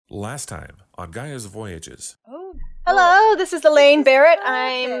Last time on Gaia's Voyages. Hello, this is Elaine Barrett.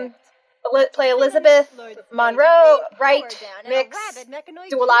 Play Elizabeth Monroe, write, mix,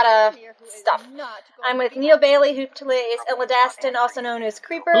 do a lot of stuff. I'm with Neil Bailey, who plays Ella Daston, also known as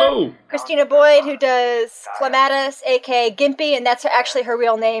Creeper. Hello. Christina Boyd, who does Clematis, a.k.a. Gimpy, and that's actually her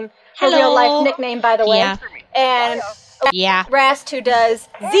real name. Her real life nickname, by the way. Yeah. And Rast, who does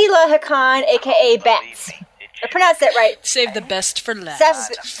Zila Hakan, a.k.a. Bats. I pronounced that right. Save the best for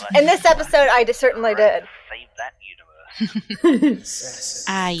last. In this episode, I certainly did.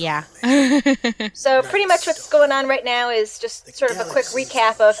 Yeah. So pretty much what's going on right now is just sort of a quick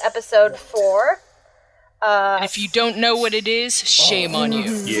recap of episode 4. And if you don't know what it is, shame on you.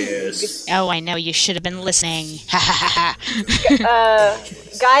 Yes. Oh, I know. You should have been listening.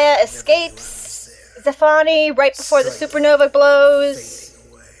 Gaia escapes Zephani right before the supernova blows,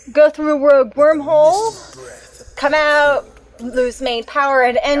 go through a rogue wormhole, come out, lose main power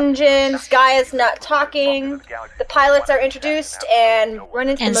and engines, Gaia's not talking, the pilots are introduced, and run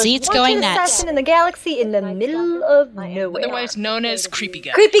into the most Zeet's going wanted nuts. assassin in the galaxy in the middle of nowhere. Otherwise known as Creepy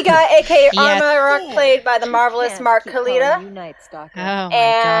Guy. Creepy Guy, a.k.a. Yes. Arma, played by the marvelous Mark Kalita. Oh, my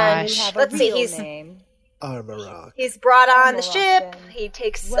And gosh. let's see, he's brought on the ship, he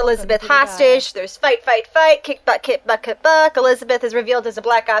takes Elizabeth hostage, there's fight, kick butt, Elizabeth is revealed as a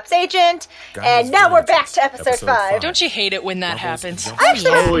Black Ops agent, and now we're back to episode 5. Don't you hate it when that happens? I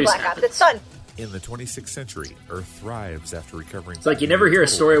actually like Always Black Ops, it's fun. In the 26th century, Earth thrives after recovering. It's like you never hear a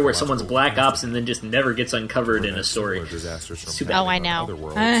story where someone's Black Ops and then just never gets uncovered in a story. Oh, I know.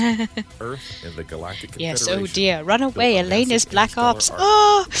 Earth and the Galactic Yes, oh Confederation dear. Run built away, a Elaine is massive Black Ops. interstellar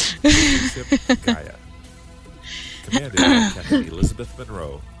Oh! ship, Gaia. Commanded by Captain Elizabeth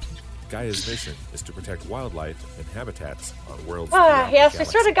Monroe, Gaia's mission is to protect wildlife and habitats on worlds throughout the Yes, we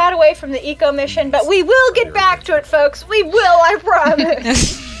galaxy. sort of got away from the eco mission, but we will get back to it, folks. We will, I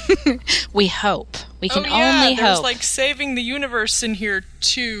promise. We hope. We can yeah, only there's hope. like saving the universe in here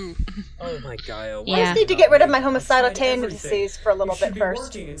too. Oh my Gaia. I Yeah. just need to get rid of my homicidal tendencies for a little bit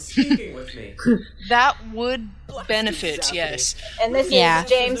first. That would benefit, yes. And this Yeah. is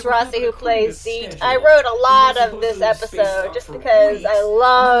James Rossi, who plays Zeet. I wrote a lot of this episode just because I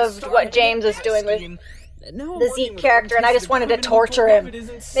loved what James was doing with the Zeet character, and I just wanted to torture him.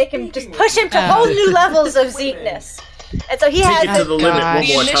 Make him, just push him to whole new levels of Zeetness. And so he Take it has to the limit one gosh.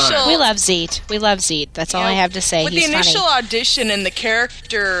 more The time. initial- We love Zeet. That's all I have to say. With He's the initial funny. audition and the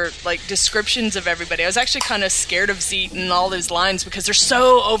character descriptions of everybody, I was actually kind of scared of Zeet and all his lines because they're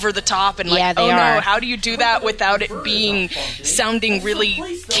so over the top and Yeah, they oh are. no, how do you do that without it being sounding really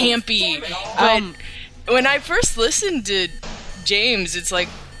campy? But when I first listened to James, it's like,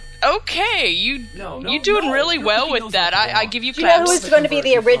 okay, you doing really well with that. I give you Do you know claps. who was going to be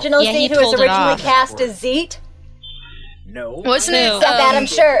the original Yeah, he Zeet, who was pulled it originally off. cast as Zeet? No. Wasn't it? Seth Adams,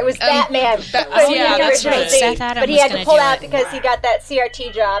 sure, it was Batman. yeah, that's right. Seth Adams But he was had to gonna pull do out it. because he got that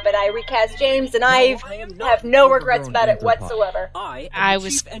CRT job, and I recast James, and I have no regrets about it whatsoever. I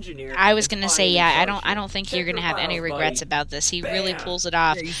was gonna say, yeah. I don't think you're gonna have any regrets about this. He really pulls it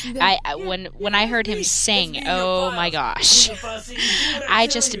off. When I heard him sing, oh my gosh, I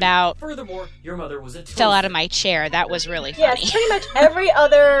just about fell out of my chair. That was really funny. Yes, pretty much every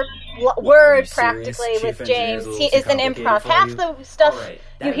other word practically with James. He is an improv. Half the stuff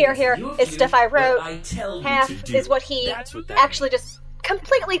you hear here is stuff I wrote. Half is what he actually just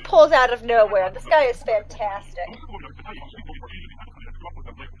completely pulls out of nowhere. This guy is fantastic.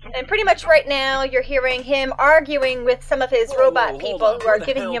 And pretty much right now you're hearing him arguing with some of his robot people who are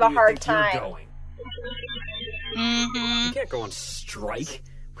giving him a hard time. We can't go on strike.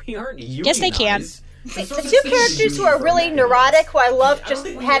 We aren't unionized. Yes, they can. The two characters who are really neurotic, who I love just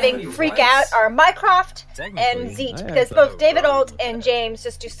having freak out, are Mycroft and Zeet, because both David Alt and James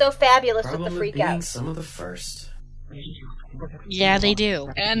just do so fabulous with the freak outs. Some of the first. Yeah, they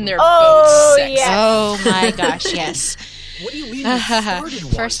do. And they're Oh, both sexy. yes. Oh my gosh, yes. What do you mean? We started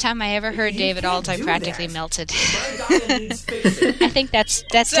one? First time I ever heard You David can't Alt, I do practically that. melted. Gaia needs fixing. I think that's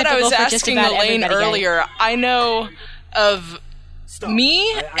That typical I was for just asking about Elaine everybody. earlier. I know of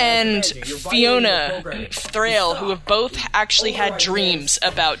me and Fiona Thrale, who have both actually had dreams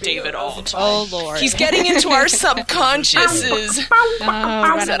about David Alt. Oh Lord. He's getting into our subconsciouses. Oh,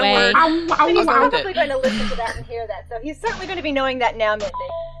 run Is that a away. word? But he's I'll go with probably it. going to listen to that and hear that, so he's certainly going to be knowing that now, Mindy.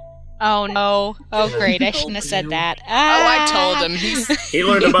 Oh no. Oh great, I shouldn't have said that. Oh, I told him. He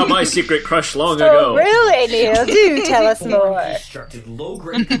learned about my secret crush long Oh, ago. really, Neil? Do tell us more.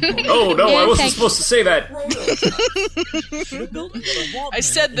 Oh no, I wasn't supposed to say that. I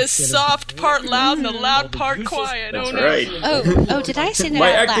said the soft part loud and the loud part quiet. That's oh no. right. Oh, did I say that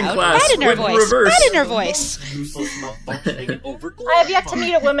My out acting loud? class Bad in her went voice. reverse. Bad in her voice. I have yet to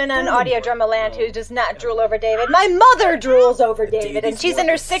meet a woman on Audio Drama Land who does not drool over David. My mother drools over David, and she's in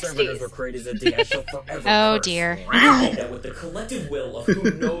her 60s. Oh dear. That with the collective will of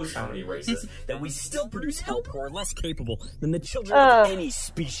who knows how many races, that we still produce help who are less capable than the children of any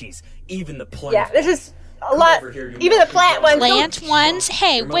species, even the plant. Yeah, this is a lot. Even the plant ones. Plant ones?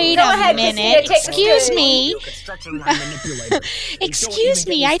 Hey, wait Go a ahead, minute. Christina, take the Excuse stage. me. Excuse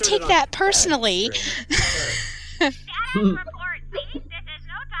me, I take that personally.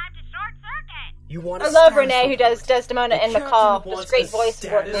 I love Renee, who does Desdemona and McCall. Does great voice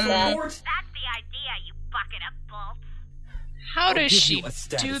work with that. How does she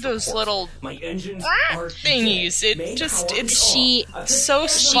do those little thingies? It's so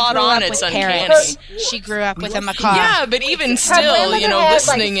spot on. It's uncanny. She grew up with a macaw. Yeah, but even still,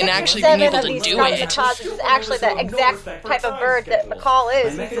 listening and actually being able to do it. This is actually the exact type of bird that McCall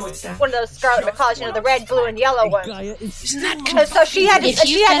is. It's one of those scarlet macaws, the red, blue, and yellow ones. Isn't that And so she had to. If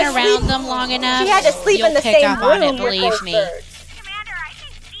you've been around them long enough, She had to sleep you'll in the pick same up on room it, with believe those me. birds.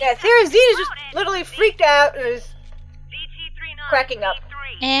 Yeah, Therazine is just literally freaked out and is cracking up.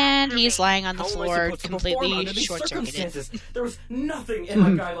 And he's lying on the floor, completely short-circuited. There was nothing in my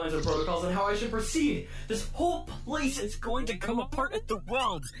guidelines or protocols on how I should proceed. This whole place is going to come apart at the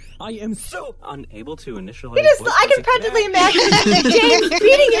welds. I am so unable to initialize. I can practically imagine James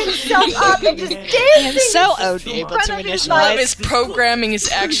beating himself up and just dancing. I am so unable to All of initialize. his programming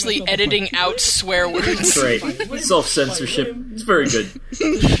is actually editing out swear words. That's right. Self-censorship. It's very good.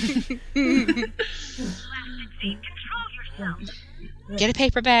 Get a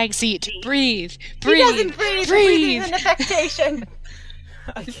paper bag, Zeke. Breathe. He Breathe. doesn't breathe. Breathe. He's an affectation.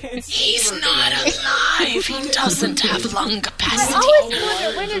 I can't. He's not alive. He doesn't have lung I capacity. always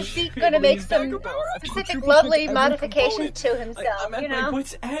wonder when is Zeke going to make some specific lovely modifications to himself, I'm at my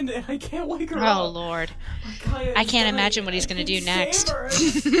wit's end and I can't wake her Oh, up. Lord. Gaia I is can't dying. imagine what he's going to do next.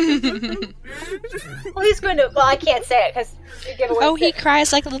 Well, he's going to. Well, I can't say it because you give away. Oh, he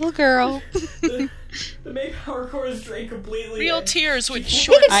cries like a little girl. The main power core is drained completely. Real tears with He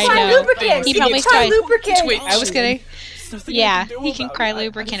short. can I cry know. lubricant. He He probably can cry cries- lubricant. Twitch. I was going to... There's nothing Yeah, I can do he can about cry it.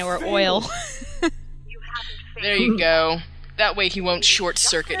 lubricant I or failed. oil. There you go. That way he won't short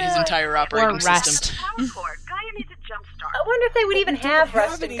circuit his entire operating Or system. rust. I wonder if they would even have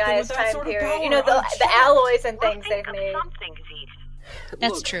rust in Gaia's time period. The alloys and things they've made.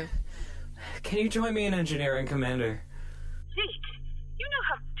 That's Look, true. Can you join me in engineering, Commander? You know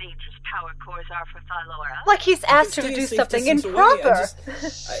how dangerous power cores are for Thylora. Like he's asked her to Stay a do safe something distance away. improper.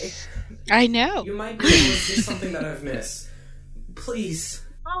 I know. You might be able to see something that I've missed. Please.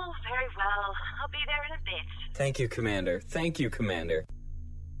 Oh, very well. I'll be there in a bit. Thank you, Commander. Thank you, Commander.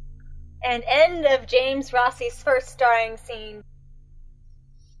 And end of James Rossi's first starring scene.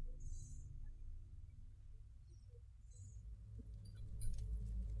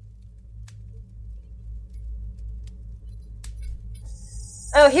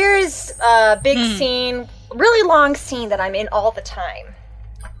 Oh, here's a big scene, really long scene that I'm in all the time.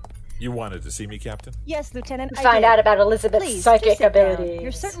 You wanted to see me, Captain? Yes, Lieutenant. I Find did. out about Elizabeth's Please, psychic do sit down. abilities.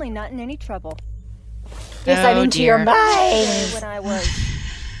 You're certainly not in any trouble. Yes, I'm Oh, into dear. your mind.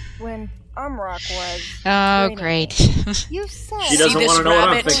 When Umrock was. Oh, training great. me. You said. She doesn't this want to know what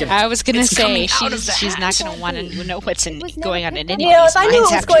I'm rabbit? thinking. I was going to It's coming say, out of the she's not hat. going to want to know what's was going never on in picked up. anybody's If I knew minds what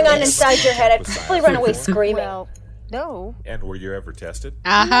was after going on this. inside your head, I'd probably run away screaming. Well, no. And were you ever tested?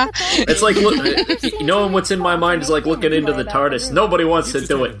 Uh-huh. It's like, knowing what's in my mind is like looking into the TARDIS. Nobody wants to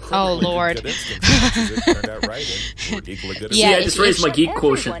do it. Oh, Lord. Good instances, it turned out right, and were equally good as Yeah, See, I me. just raised my geek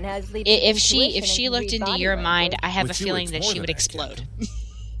quotient. Everyone has leaps If of she intuition looked and into body your language. mind, I have a With you, feeling it's that more she than would that, explode.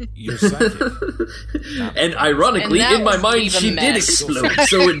 You're psychic. And ironically, And that in my would mind, be the she did mess. explode.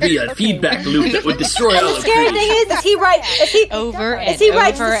 So it'd be a feedback loop that would destroy And all the of scary creation. thing is he Over and he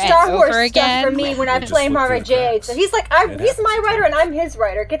writes over the and Star Wars over stuff again. for me when I Just play look Mara through the Jade. cracks. So he's like, he's my writer and I'm his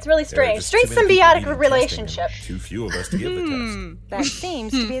writer. It gets really There are strange. just Strange too many symbiotic people relationship. testing, and too few of us to give the test. That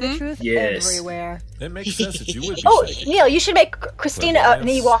seems to be the truth Yes. everywhere. It makes sense that you would be Oh, psychic. Neil, you should make Christina an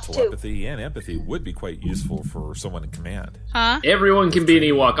Clairvoyance, Ewok too. telepathy, and empathy would be quite useful for someone in command. Huh? Everyone can be an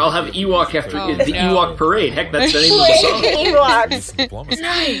Ewok Ewok. I'll have Ewok after the no. Ewok Parade. Heck, that's the name of the song. Ewoks.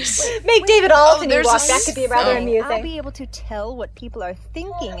 Nice. Make David Alton there's Ewok. a That could be rather song. I'll amusing. be able to tell what people are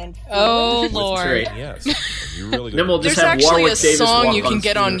thinking and feeling. Oh, That's Lord. great. Yes. And you really Then we'll just There's have actually Warwick a Davis song walk you can on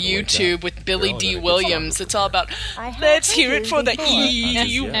get on screen. YouTube with Billy D. Williams. It's all about, I have let's hear heard it for the before.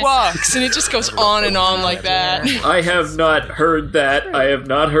 Ewoks. And it just goes on and on like that. I have not heard that. I have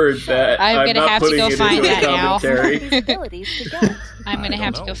not heard that. I'm gonna not have to putting go it find into a that now. commentary. These abilities to get. I'm going to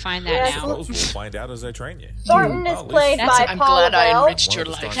have to go find that Yes. now. Suppose we'll find out as I train you. Thornton is Well, played That's- by I'm Paul glad I Lavelle. enriched your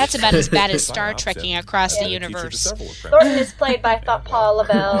life. That's about as bad as Star Trekking across the universe. Thornton is played by Paul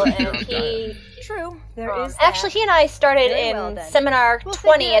Lavelle, and he... True, there is. Actually, he and I started Very well in then. Seminar We'll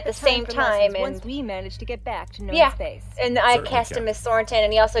 20 figure out at the the same for time, lessons and once we manage to get back to known yeah, space. and I Certainly, cast him Captain. as Thornton,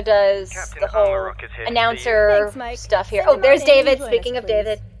 and he also does Captain the whole Amarok is here to announcer Thanks, Mike. stuff here. Send Oh, him there's on in and David. join Speaking us, of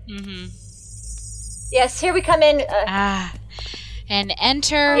David, Mm-hmm. yes, here we come in. And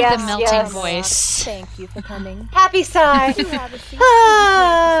enter Yes, the melting yes. voice. Thank you for coming. Happy sigh. Do have a seat.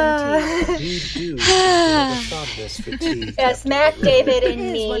 Ah. You do have a fondness for tea. Yes, Mac, David, It and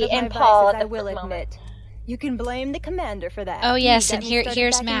is me, one of my and Paul vices, at I the will moment. admit. You can blame the commander for that. Oh, yes, He and got me started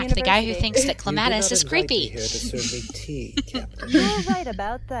here's back in Mac, the guy who university. thinks that You did Clematis not is invite me creepy. here to serve me tea, Captain. You're right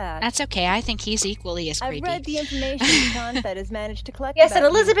about that. That's okay, I think he's equally as I've read creepy. the information Confed has managed to collect. Yes, about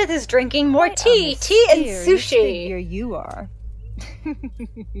and you. Elizabeth is drinking more Quite a tea and mysterious sushi. figure you are.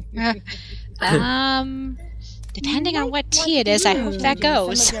 Depending You on might what want tea it to is, I hope that change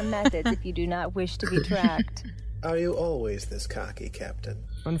goes. Some of your methods if you do not wish to be tracked. Are you always this cocky, Captain?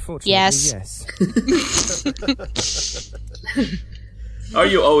 Unfortunately, Yes. Are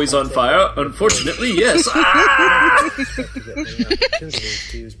you always on fire? Unfortunately, yes. I expect to get many opportunities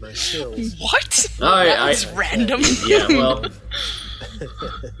to use my skills. What? That was random. Yeah, well,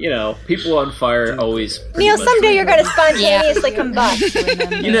 you know, people on fire always. pretty Neil, much someday you're going to remember. spontaneously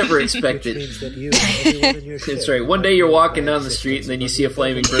combust. You never expect Which it. means that you and everyone in your That's ship right. One day you're walking down the street and then you see a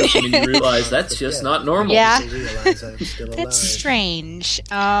flaming person and you realize that's just not normal. Yeah. to realize I'm still alive. That's strange. you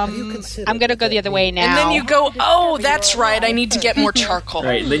I'm considered gonna go the other way now. And then you go, oh, that's right, I need to get more charcoal.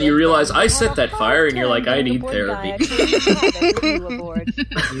 Right, and then you realize I set that fire and you're like, I need therapy. You are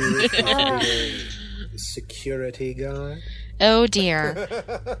a security guard? Oh dear.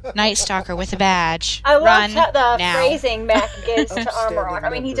 Night Stalker with a badge. I Run love the now. phrasing Mac gives to Outstanding Armor. I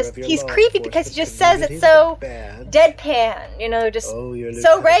mean, member of your he's law creepy because he enforcement just says it community so with a badge. deadpan, you know, just Oh, you're so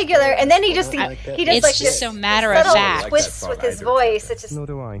Lieutenant regular. Colonel. And then he just I like that. he does It's like just this so matter of subtle fact. twists with his voice. It's just Nor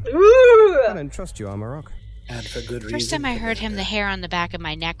do I. ooh. I don't trust you, Amarok. And for good reason. First time I heard him, the Commander. hair on the back of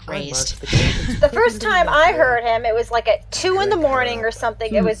my neck I marked raised. the captain's The first time I heard him, it was like at 2 in the morning or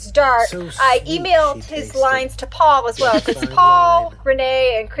something. It was dark. So I sweet emailed she his tasted. lines to Paul as well, because Fine Paul, wine.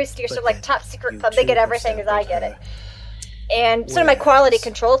 Renee, and Christy are sort of like But top secret you club. They get too everything as I get it. resembled And sort of my quality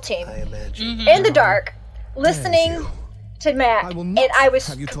control team. I imagine. In the dark, listening to Mac, I will and not I was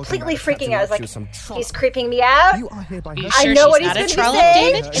have you talking completely about the freaking out. I was like, captain like she was some he's troll. creeping me out. You are hereby You held- I sure know she's what he's not a going to be troll,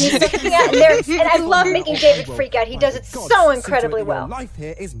 saying, David? and he's freaking me out. And I love making David freak out. He does it God, so see to incredibly it that your well. life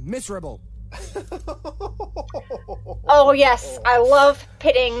here is miserable. Oh yes, I love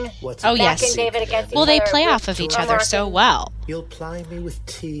pitting What's Oh, a Mac yes. and David against Well, each they other. play with off of each Tom other Martin. so well. You'll ply me with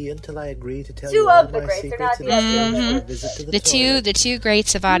tea until I agree to tell Two you all of the my greats, they're not secrets the and other. for a visit to the The toilet. two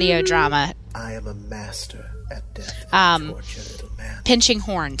greats of audio drama, I am a master at death. Um, Torture, little man. pinching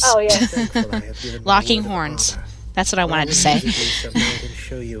horns. Oh yeah. Thankful I have given my Locking word of horns. honor. That's what I wanted to will say. visit you some night and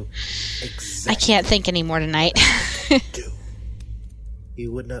show you I exactly can't think anymore tonight. what to do.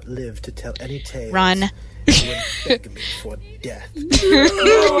 You would not live to tell any tales. Run. You would beg me for death.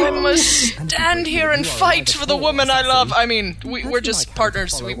 Oh, I must stand here and fight for the woman I love. I mean, we're just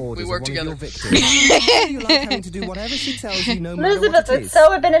partners. We work together. You like having to do whatever she tells you, no matter Elizabeth what it would is.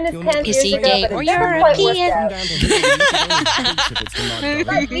 so have been in his You're not pants Is years he ago, gay but or it never you're a quite worked peon? out. Down to here, you can only preach if it's the mud,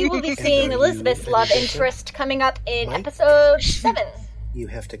 But darling. we will be seeing Elizabeth's love interest coming up in Mike? episode 7. You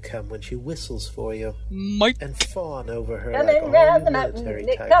have to come when she whistles for you Mike. and fawn over her Coming like all round you the mountain, military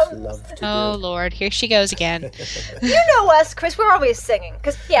it types comes. love to Oh do. Lord, here she goes again. You know us, Chris. We're always singing.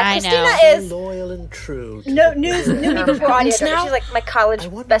 Because I Christina know. is Loyal and true. To no the knew core. me before audio. She's now? like my college I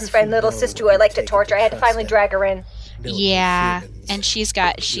wonder best if friend, you little know sister what who I like to it takes torture. I had to trust finally them. drag her in. Know Yeah, the humans and she's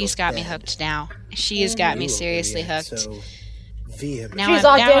got feel me bad. hooked now. She's got me You seriously react hooked. so vehemently. Now She's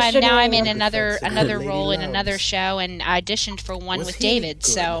I'm in auditioning. another Lady role in Loves. another show and auditioned for one Was with he David. good,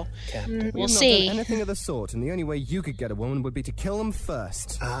 So Captain? we'll You've not see. done anything of the sort, and the only way you could get a woman would be to kill them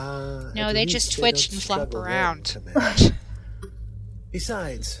first. No, at they least just they twitch don't and flop struggle around. then, Commander.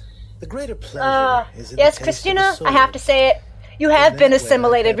 Besides, the greater pleasure is in Yes, the taste Christina, of the I have to say it. You have In been that way,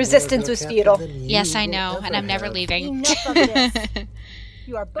 assimilated. I've had more Resistance of your was captain futile. than you Yes, I will know, ever and I'm never have. leaving. Enough of this.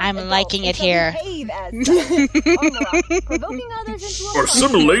 You are both I'm adults liking and it shall here. behave as such. Armor, provoking others into a Or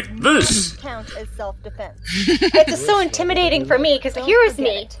simulate this. count as self-defense. It's just so intimidating for me, because here is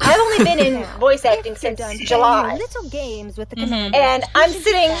me. I've only been in voice acting since July. Little games with the commander. And I'm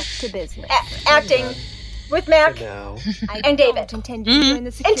sitting Back to business. acting with Mac Now, and David.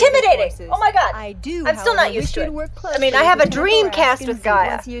 Intimidating! Oh my god. I'm still not used to it. I mean, I have a dream cast with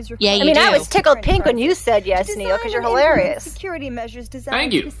Gaia. Yeah, you I mean, do. I was tickled pink when you said yes, Neil, because you're hilarious. Security measures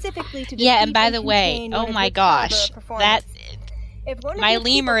Thank you. Yeah, and by the way, oh my gosh, that my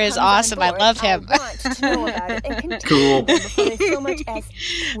lemur is awesome. I love him. Cool.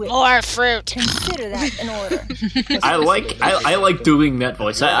 More fruit. Consider that in order. I like doing that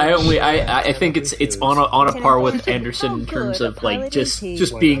voice. I think it's on a par with Anderson in terms of like just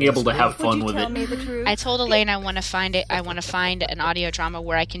being able to have fun with it. I told Elaine I want to find an audio drama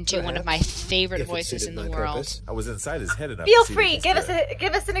where I can do one of my favorite voices in the world. I was inside his head enough. Feel to see free. Give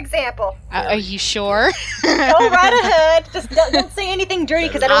us an example. Are you sure? Go right ahead. Just don't say anything dirty,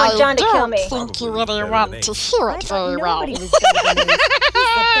 because I don't want John to kill me. I don't think you really want to hear it very well.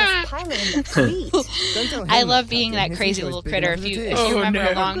 I love being that crazy little critter. If you remember,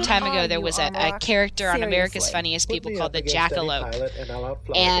 a long time ago, there was a character on America's Funniest People called the Jackalope,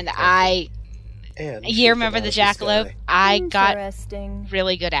 and you remember the Jackalope? I got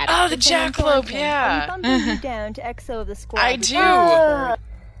really good at it. Oh, the Jackalope, yeah. I do.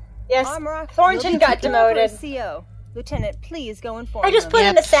 Yes, Thornton got demoted. Lieutenant, please go inform I just put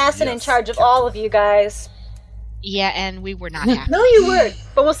an assassin in charge of all of you guys. Yeah, and we were not happy. No, you weren't.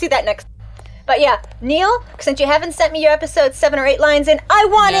 But we'll see that next. But yeah, Neil, since you haven't sent me your episode 7 or 8 lines in, I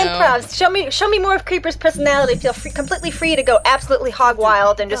want improvs. Show me more of Creeper's personality. Feel completely free to go absolutely hog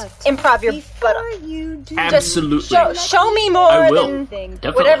wild and just improv your butt off. Absolutely. Show me more than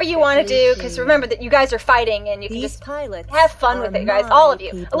Definitely. whatever you want to do, because remember that you guys are fighting and you can just have fun with it, guys. All of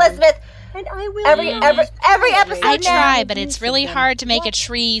you. Elizabeth, and I will every episode I now. try, but it's really hard to make a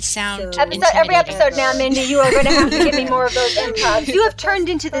tree sound Every episode now, Mindy, you are going to have to give me more of those improvs. You have turned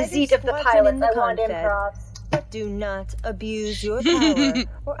into the Zeke of the pilots. I want improvs. Do not abuse your power,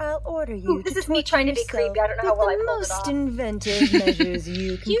 or I'll order you. This is me trying to be creepy. I don't know how well I pulled it off. Inventive measures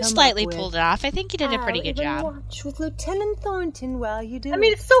you can You come slightly up with. pulled it off. I think you did a pretty good job. Watch with Lieutenant Thornton while you do. I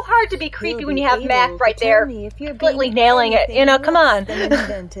mean, it's so hard to be creepy when you have Mac right there, completely nailing it. You know, come on.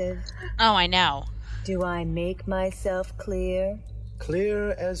 Oh, I know. Do I make myself clear?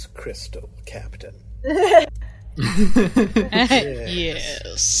 Clear as crystal, Captain.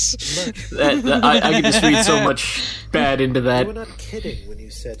 Yes. I can just read so much bad into that. You were not kidding when you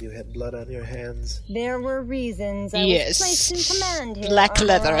said you had blood on your hands. There were reasons I Yes. was placed in command here. Black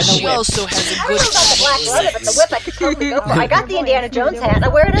leather and a She whip. also has a I good don't know about the black leather, but the whip I could totally go for. I got the Indiana Jones hat, and I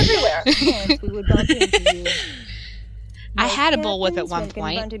wear it everywhere. Chance we would bump into you. I had a bullwhip at one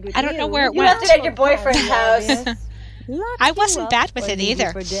point. I don't know where it You left went. it at your boyfriend's house. I wasn't bad with it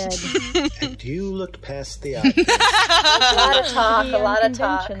either. And you looked past the obvious. A lot of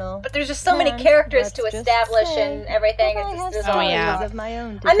talk. But there's just so many characters to establish and everything. It's just, Oh, yeah.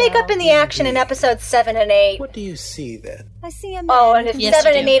 I make up in the action in episodes 7 and 8. What do you see then? I see a man Oh, and if Yes,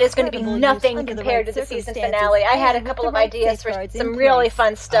 7 you and do. 8 is going to be Incredible nothing use under the compared right to the season circumstances finale. I had a and couple with of the right ideas for safeguards in some really place.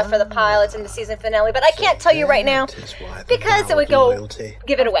 fun stuff for the pilots in the season finale, but I can't tell you right now That is why the because vow it would of go loyalty.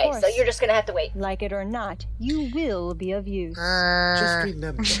 give it away. course. So you're just going to have to wait. Like it or not, you will be of use. Just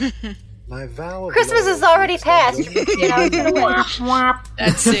remember, my vow of Christmas is loyalty already is passed. that You know, it's going to wait.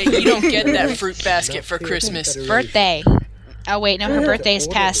 That's it. You don't get that fruit basket for Christmas. Birthday. Oh, wait, no, her birthday's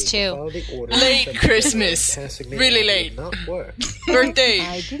past, too. Late Christmas. Really late. Birthday.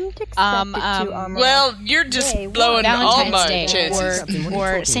 I didn't expect it to, Armor. Well, you're just blowing all my Valentine's Day chances.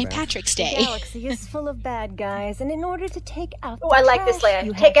 or St. Patrick's The Day. galaxy is full of bad guys, and in order to take out Oh, I like this trash, line.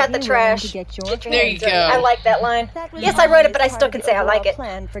 you Take have out the to be willing trash. to get your Get your There hands you dirty. go. I like that line. That was Yes, I wrote it, but I part still of can the say I like overall it.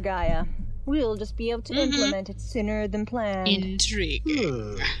 Plan for Gaia. We'll just be able to implement it sooner than planned.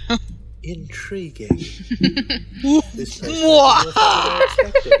 Intriguing. Intriguing. This person is more than I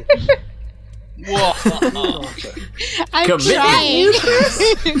expected. I'm Commitment.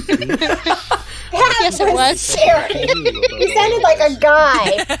 trying. Yes, it was. Scary. He sounded like a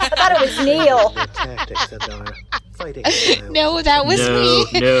guy. I thought it was Neil. Their tactics and our fighting styles. No, that was me.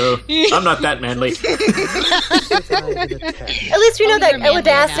 No, I'm not that manly. Survive an attack. At least we know that you're manly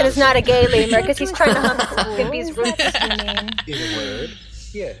Elidastin now. is not a gay lemur because he's trying to hunt Gimby's roots. In a word,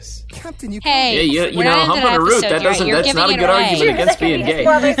 yes. Captain, you Hey, Yeah, you we're know, not into humping that a root, episode that yet. doesn't, You're that's giving not a it good away. argument against being gay.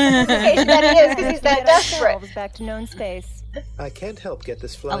 Well, there's some implication that it is because he's that desperate. Back to known space. I can't help get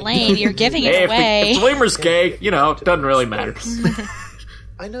this flying. Elaine, you're giving Hey, it if the away. lemur's gay, you know, it doesn't really matter.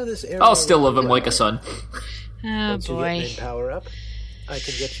 I know this area. I'll still love him like a son. Oh, Once you get boy. main power up, I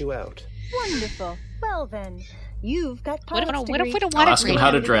could get you out. Wonderful. Well then, you've got What if we degree. don't want Ask him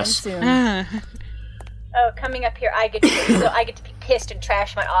how to dress. Oh, coming up here, I get to be pissed and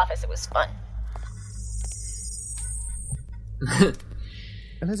trash my office. It was fun.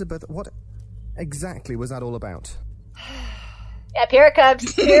 Elizabeth, what exactly was that all about? Yep, here it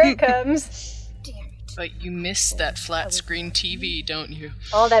comes. Here it comes. Damn it. But you miss that flat screen TV, don't you?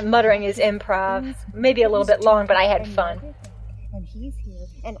 All that muttering is improv. Maybe a little bit long, but I had fun. And he's here,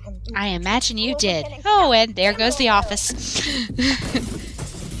 and I imagine you did. Oh, and there goes the office.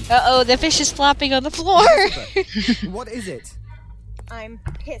 Uh-oh, the fish is flopping on the floor. What is it? I'm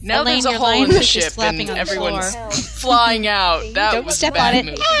pissed. Now Elaine, there's a your hole in the lionfish is ship slapping and on the everyone's floor. flying out. That Don't was step a bad on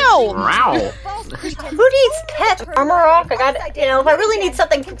it. move. Ow! Wow. Who needs pets, Armorock? I got, if I really need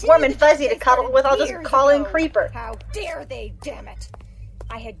something warm and fuzzy to cuddle with, I'll just call in Creeper. How dare they, damn it!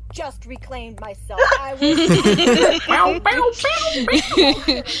 I had just reclaimed myself. I was...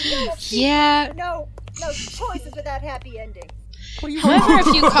 Yeah. No choices without happy endings. However,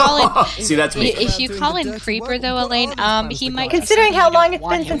 if you call it, See, that's me. if you call in Creeper though, Elaine, he might. Considering how long it's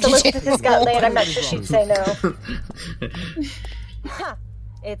want been him since to Elizabeth has got laid, I'm not sure she'd say no. Ha!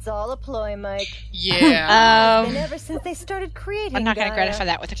 It's all a ploy, Mike. Yeah. And ever since they started creating I'm not going to Gaia, gratify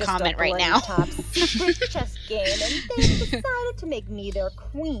that with a just comment a right bloody now. top secret chess game, and they decided to make me their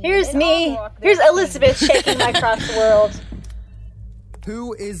queen. Here's and me. I'll rock their Here's Elizabeth shaking Mycroft's world.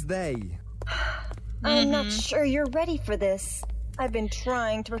 Who is they? I'm not sure you're ready for this. I've been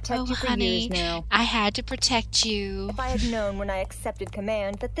trying to protect Oh, you for honey, years now. I had to protect you. If I had known when I accepted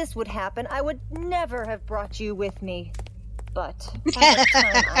command that this would happen, I would never have brought you with me. But by the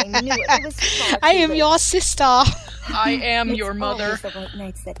time I knew it was far I too am late. your sister. I am your mother. Always the right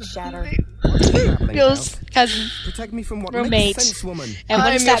nights that shatter. Bill's cousin, Protect me from what roommate. makes sense, woman. And what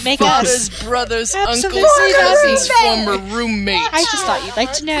I'm does your that make father's us? brother's Absolutely uncle's doesn't. cousin's former roommate. I just thought you'd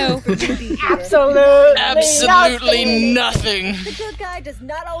like to know. Absolutely Absolutely nothing. The good guy does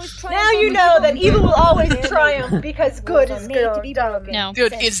not always triumph. Now you over know evil. that evil will always triumph because good Rules is are made good to or be dumb. broken. No.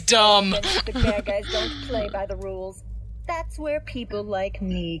 Good is dumb. The bad guys don't play by the rules. That's where people like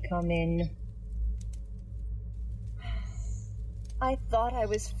me come in. I thought I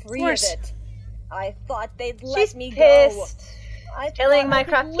was free of course. it. I thought they'd let She's me pissed. go. I Killing thought I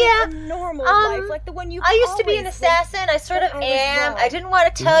could Mycroft. live Yeah, a normal life like the one you I used to be an always assassin. I sort of but I was am. wrong. I didn't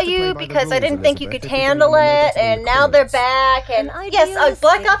want to You have tell to you play by the because I rules, didn't think you Elizabeth, could if you're handle going to it, make it and now they're clear. back. And An yes, idealistic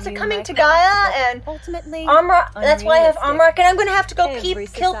Black Ops are view, coming Mycroft, to Gaia, but and ultimately Armor. That's why I have unrealistic. Armor, and I'm going to have to go Every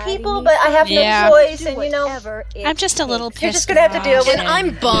kill society people, needs but I have Yeah. no choice. do And you know, whatever it I'm just a little takes. pissed. You're just gonna have to deal with off it. And I'm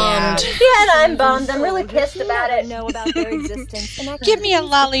bummed. yeah, and I'm bummed. I'm really pissed about Never it. know about their existence, and act Give me a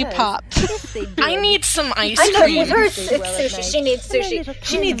confused lollipop. because if they did, I need some ice I know cream. with her, it's sushi. She needs sushi.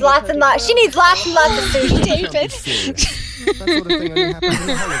 She needs lots and lots. She needs lots and lots of sushi. David. That sort of thing only happens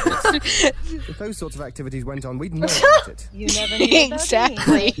in holidays. If those sorts of activities went on, we'd know about it. you never knew about me.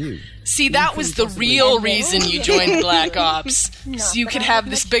 Exactly. You. See, that was the real reason you joined Black Ops. So you could have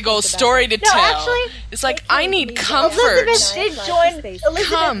this big old story to tell. actually, It's like, I need comfort. Elizabeth did join.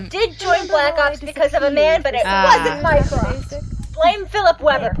 Come. Elizabeth did join Black Ops because of a man, but it wasn't Mycroft. Blame Philip They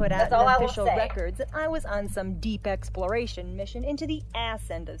Weber. put out That's all I will official say. records that I was on some deep exploration mission into the ass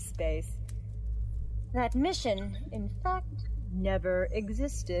end of space. That mission, in fact, never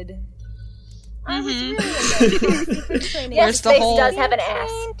existed. I was really in that top secret training. Yes, Where's the space hole? does have an ass.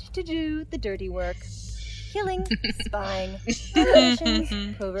 trained to do the dirty work. Killing, spying,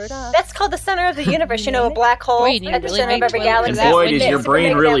 operations, covert ops. That's called the center of the universe. You know, a black hole Boy, you need at to the really center of make every one of galaxy. those. And boy, That does your Super brain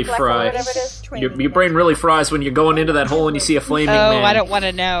mega really black hole, fry. whatever it is. Your brain really fries when you're going into that hole and you see a flaming Oh, man. I don't want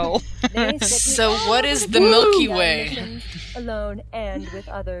to know. So what is the Milky Way? Alone and with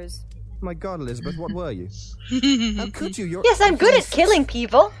others. My God, Elizabeth, what were you? How could you? You're Yes, I'm good at killing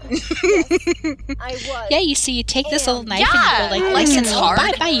people. I was. Yeah, you see, you take this little knife Yeah. and you go like It's license. hard.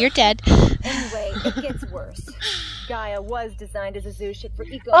 Bye bye, you're dead. Anyway, it gets worse. Gaia was designed as a zoo ship for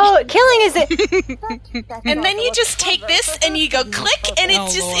eco. Oh, killing is it? And then you just take this and you go click and Oh,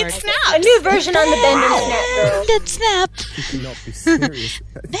 it just, Lord. it snaps. A new version on the Bend and Snap girl. Dead snap. You cannot be serious.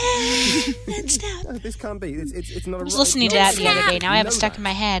 Dead snap. No, this can't be. It's not a I was listening to that the other day. Now I have it stuck in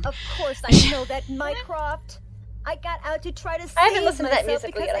my head. Of course, I know that Mycroft. I got out to try to save I haven't listened to that myself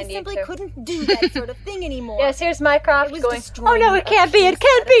music because yet. I I need simply to. couldn't do that sort of thing anymore. Yes, here's Mycroft It was going, destroying oh no, it can't be, it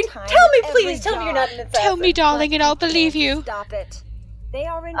can't be. a time Tell me, every please, tell me you're job. not an assassin. Tell me, darling, and I'll believe you. Stop it. They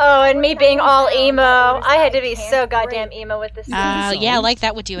are in Oh, and me power, being not all bound emo. by orders I had to I be can't so goddamn break. emo with this. Yeah, like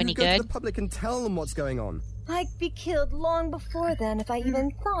that would do any You go to good. the public and tell them what's going on. I'd be killed long before then if I even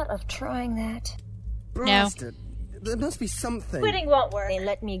thought of trying that. Bastard. There must be something. Quitting won't work. They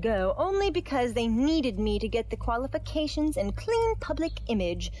let me go only because they needed me to get the qualifications and clean public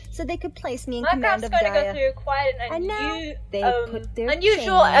image so they could place me in command of Gaia. Going to go through quite an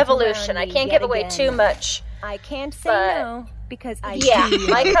unusual evolution. I can't give away too much. I can't say no because I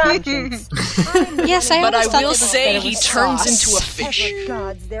my conscience. Yes, but I will say he turns into a fish. Whatever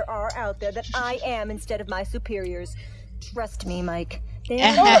gods there are out there that I am instead of my superiors. Trust me, Mike.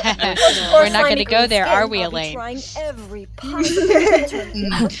 We're not going to go there, are we, Elaine? Trying every possible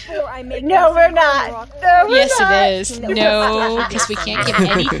before I make No, we're not. No, we're yes, not. it is. No, because we can't give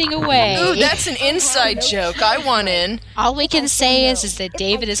anything away. Ooh, that's an inside joke. I want in. All we can say is that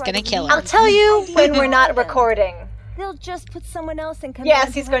David is going to kill her. I'll tell you when we're not recording. They'll just put someone else in command.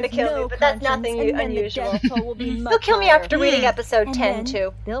 Yes, he's going to kill me, but that's nothing unusual. He'll kill me after reading episode 10,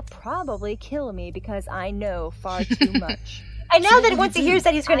 too. They'll probably kill me because I know far too much. I know that once he hears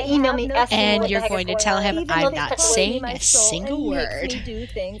that, he's going to email me. And you're going to tell him I'm not saying a single word. Do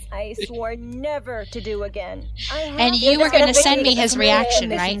things I swore never to do again. And you were going to send me his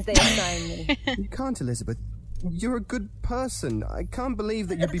reaction, right? You can't, Elizabeth. You're a good person. I can't believe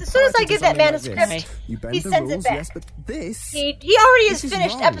that you'd be. As soon as I give that manuscript, he sends it back. Yes, but this. He already has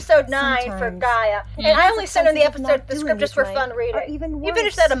finished episode 9 for Gaia, and I only sent him the script just for fun reading. He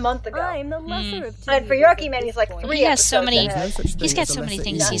finished that a month ago. I'm the lesser of two. And for Yorkie Man, he's like 3 he has episodes so many. ahead. He's got so many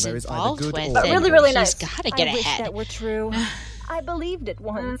things he's involved with. But really, really nice. He's got to get I wish ahead. that were true. I believed it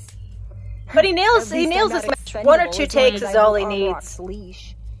once. But he nails this match. 1 or 2 takes is all he needs.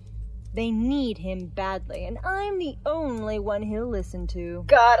 They need him badly, and I'm the only one he'll listen to.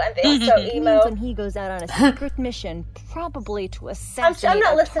 God, I'm feeling so emo. When he goes out on a secret mission, probably to assassinate I'm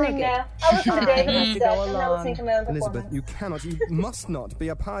not a listening target. now. I'll listen to David have to instead. go I'm not listening to my own performance. Elizabeth, you cannot, you must not be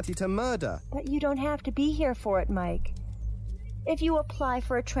a party to murder. But you don't have to be here for it, Mike. If you apply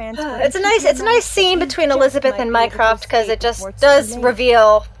for a transfer, it's a nice scene between Elizabeth and Mycroft because it just does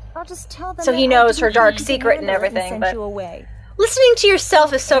reveal. I'll just tell them so he knows her dark secret and everything, but. Listening to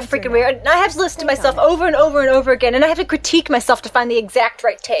yourself is so freaking weird. And I have to listen to myself over and over and over again, and I have to critique myself to find the exact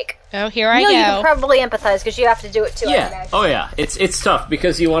right take. Oh, here I go. go. You can probably empathize because you have to do it too. Yeah. Oh, yeah. It's tough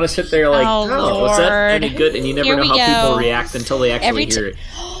because you want to sit there like, oh, was that any good? And you never know how people react until they actually hear it.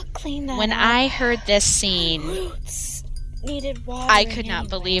 When I heard this scene, I could not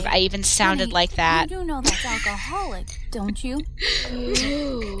believe I even sounded like that. You do know that's alcoholic, don't you?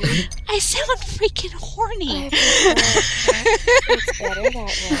 I sound freaking horny. It's better that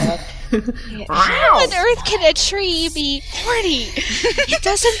way. How on earth can a tree be horny? It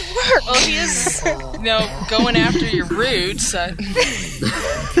doesn't work. Well, he is, going after your roots.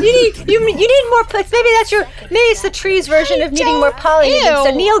 You need more. Maybe it's the tree's version of needing more pollen.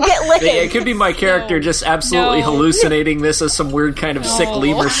 So Neil, get licking. It could be my character just absolutely hallucinating this as some weird kind of sick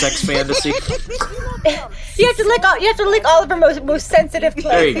lemur sex fantasy. You have to lick all of her most sensitive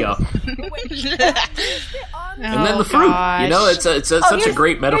clothes. There you go. And then the fruit. It's such a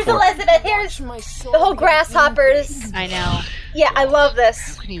great metaphor. Here's the whole grasshoppers. I know. Yeah, I love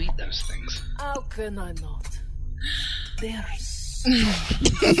this. How can you eat those things? How can I not? They're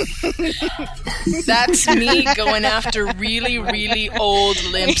That's me going after really, really old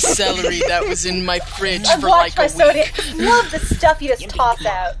limp celery that was in my fridge for like a week. Love the stuff you just toss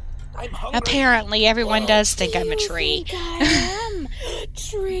out. Apparently, everyone does think I'm a tree. I am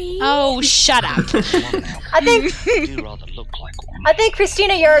tree. Oh, shut up! I think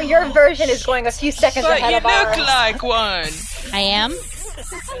Christina, your version is going a few seconds ahead of ours. But you look like one. I am.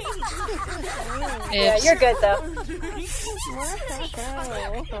 Yeah, you're good though.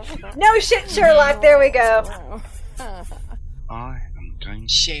 No shit, Sherlock. There we go. I am going.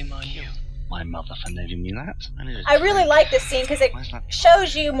 Shame on you. My mother for letting me that. I really like this scene because it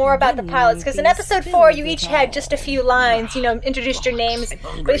shows you more about the pilots. Because in episode 4, you each had just a few lines, introduced your names.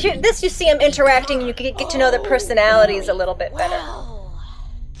 But you see them interacting, and you can get to know their personalities a little bit better.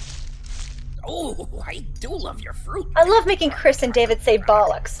 Oh, I do love your fruit. I love making Chris and David say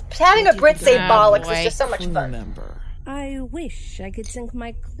bollocks. Having a Brit say bollocks is just so much fun. I wish I could sink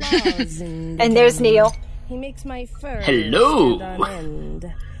my claws in. And there's Neil. He makes my fur Hello. stand on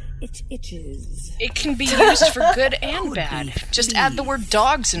end. It itches. It can be used for good and bad. Just add the word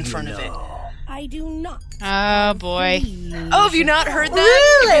dogs in front of it. I do not. Oh, boy. Oh, have you not heard that?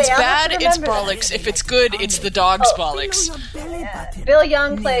 Really? If it's bad, it's bollocks. If it's good, it's the dog's bollocks. Yeah. Bill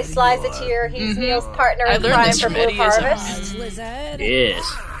Young plays Sly the Tear. He's Neil's partner in crime for Blue Harvest. Yes.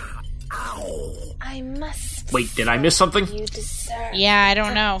 I must. Wait, did I miss something? Yeah, I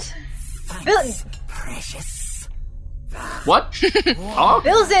don't know. Bill, What? Oh?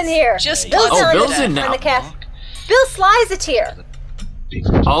 Bill's in here. Just Bill's Bill's in now. Bill Sly's a tear.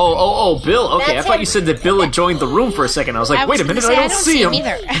 Oh, Bill. Okay, That's I thought him. you said that Bill had joined the room for a second. I was like, I was wait a minute, gonna I say, don't see him.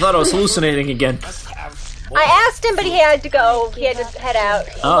 either. I thought I was hallucinating again. I asked him, but he had to go. He had to head out.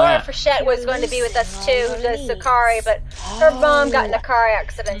 Oh, Laura yeah. Frechette was going to be with us too, who does Sakari, but her mom got in a car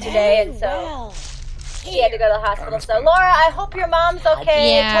accident today, and so she had to go to the hospital. So, Laura, I hope your mom's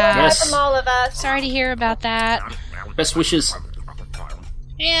okay. Yeah. Tell her hi Yes. from all of us. Sorry to hear about that. Best wishes.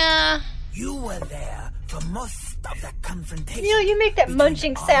 Yeah. You were there for most of the confrontation. You make that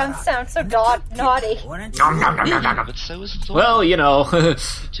munching sound so naughty. But so was Thor. Well, you know. We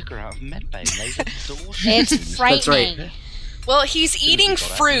took her out of medbay and laid her door. It's frightening. right. Well, he's eating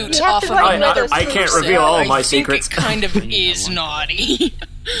fruit You have off to of write another those I can't person. reveal all I my think secrets. It kind of is naughty.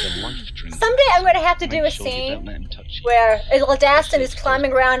 Someday I'm going to have to do a scene where Ladastin is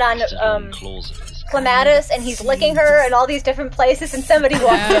climbing around on Clematis, and he's licking her in all these different places, and somebody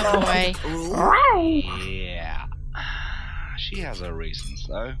walks in on him. Yeah. She has her reasons,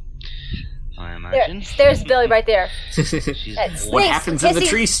 though. I There, imagine. there's Billy right there. What happens in the Kissy.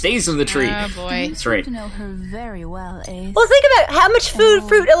 tree stays in the tree. Oh boy. That's right. know her very well, Ace. Well, think about how much fruit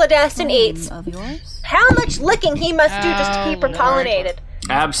Illidansten eats. Of yours? How much licking he must do just to keep her pollinated.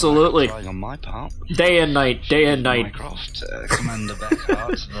 Absolutely. Trying on my part. Day and night, day and night. Mycroft, Commander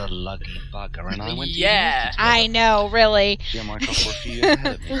Beckhart's the lucky bugger, and I went to Yeah. I know, really. She and Mycroft were a few years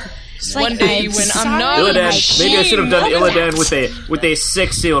ahead of me. It's One like, day I'm when sorry, I'm not Illidan. machine. Maybe I should have done Illidan with a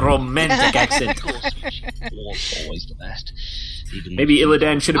sexy romantic accent. Of course, she was always the best. Even Maybe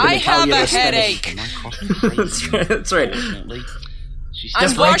Illidan should have been I have Italian a or Spanish. headache. Mycroft is crazy. That's right. That's right. Fortunately, she's I'm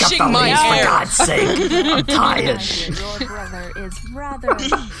Just wake up washing the my leaves, hair. for God's sake. I'm tired. Your brother is rather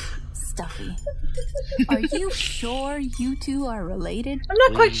stuffy. Are you sure you two are related? I'm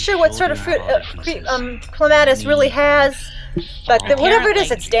not quite sure what sort of fruit Clematis really has, but whatever it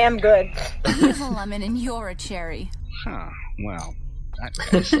is, it's damn good. He's a lemon and you're a cherry. Huh, well, in that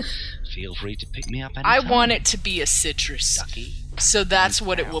case, feel free to pick me up I anytime. want it to be a citrus. Ducky. So that's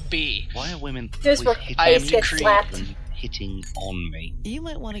what it will be. Why are women Here's always where hitting Ace me gets slapped. than hitting on me? You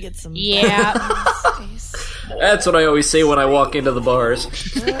might want to get some. Yeah. That's what I always say when I walk into the bars.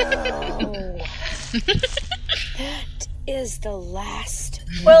 Is the last.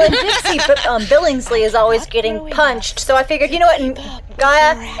 Well, in Dixie, Billingsley is always getting punched, so I figured, you know what, in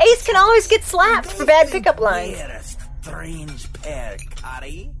Gaia, Ace can always get slapped for bad pickup lines. Strange pair,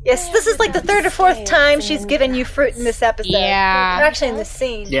 Cotty. Yes, this is like the third or fourth time she's given you fruit in this episode. Yeah. Or actually in this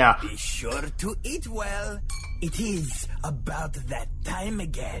scene. Yeah. Be sure to eat well. It is about that time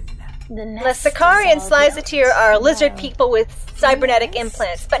again. The Sakari and Slizatir are lizard people with cybernetic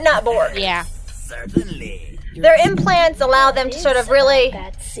implants, but not Borg. Yeah. Certainly. Their implants allow them to sort of really...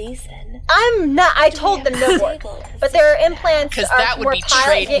 That season. I told them no Borg, but their implants 'Cause are that would more be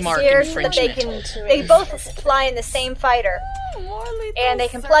pilot trademark geared so that infringement. they both fly in the same fighter. And they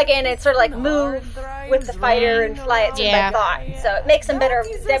can plug in and sort of like move with the fighter and fly it by thought. So it makes them better,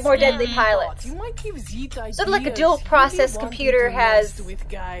 they're more deadly pilots. Sort of like a dual process computer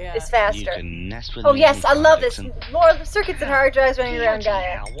is faster. You can nest with Oh me yes, I anytime, love this. Dixon. More circuits and hard drives running around Bloody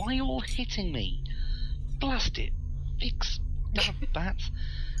Gaia. hell, why are you all hitting me? Blast it. Fix. Bats.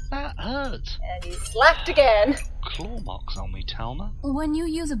 That hurts. And he's slapped again. Claw marks on me, Talma. When you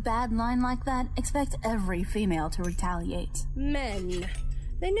use a bad line like that, expect every female to retaliate. Men.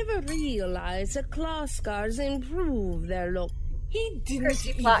 They never realize that claw scars improve their look. He didn't Kirsty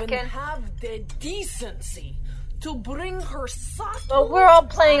even Plotkin. have the decency to bring her sock. Well, we're all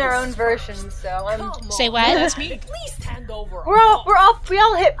playing our own versions, so I'm. Say what? At least hand over. We're all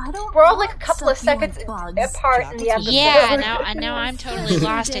like a couple of seconds apart in the episode. Yeah, now I'm totally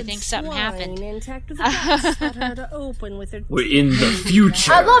lost. I think something happened. We're in the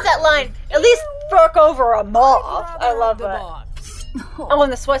future. I love that line. At least fork over a moth. I love that. Oh,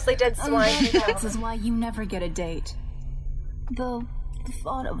 and the Swesley dead swine. This is why you never get a date. Though the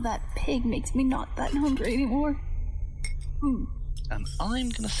thought of that pig makes me not that hungry anymore. And I'm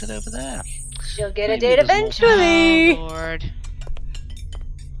gonna sit over there. She'll get a date eventually. Oh, Lord.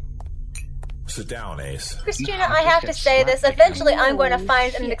 Sit down, Ace. Christina, I have to say this. Eventually, I'm going to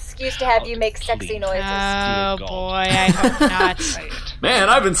find an excuse to have you make sexy noises. Oh boy, I hope not. Man,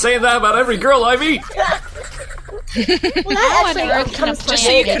 I've been saying that about every girl I meet. Well, that actually comes from Just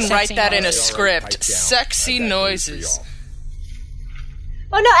so you David. can write that in a script. Sexy noises.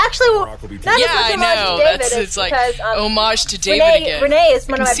 Oh no, actually, not Yeah, as much I homage know. to David. It's like because, homage to David Renee, again. Renee is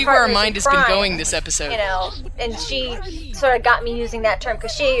one You of can my see where our partners mind in has been crime, going this episode. You know, and she sort of got me using that term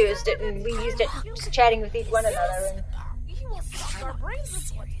because she used it, and we used it chatting with each one another.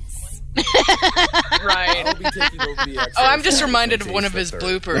 And Right. Oh, I'm just reminded of one of his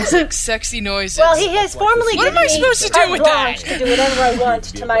bloopers, like sexy noises. Well, he has formally What am I supposed to do with that? to do whatever I want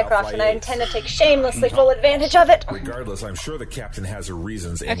to Mycroft, and I intend to take shamelessly full advantage of it. Regardless, I'm sure the captain has her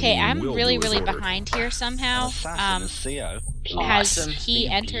reasons. And Okay, he I'm will really, do as really ordered. behind here somehow. Has he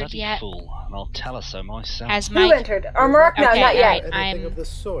entered yet? I'll tell her so myself. Has Who Mike entered? Armork? No, Okay, not yet. I'm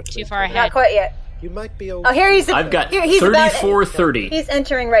too far ahead. Not quite yet. You might be Oh, here he's. I've got he's about- 34:30. He's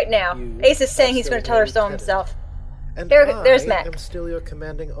entering right now. Ace is saying he's going to tell her so himself. And There's I Mac. am still your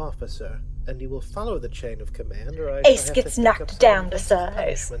commanding officer, and you will follow the chain of command, or I Ace shall have gets to pick knocked up some down to tough size.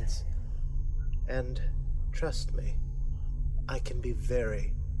 punishments. And trust me, I can be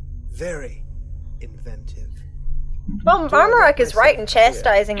very, very inventive. Well, Armorok is right in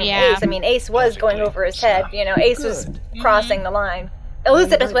chastising Yeah. Ace. I mean, Ace was going over his head. You know, Ace was crossing the line.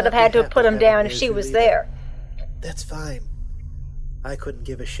 Elizabeth would have had to have put him down if she was there. That's fine. I couldn't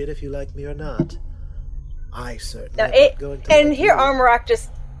give a shit if you like me or not. I certainly Now, am not going to and like here you. Armorok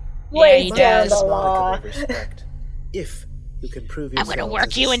just Yeah, lays he down does. the law. Respect. If you can prove I'm yourself gonna work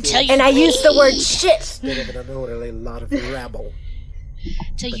as a you skilled until you And I use the word shit. instead of an unorderly lot of rabble.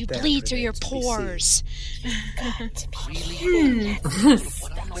 Till you that bleed through your remains to be seen. pores.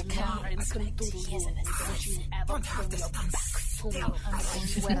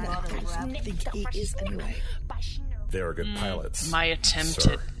 They are good pilots. My attempt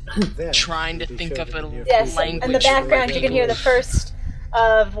sir. at trying to think of a Yes, language. in the background you can hear the first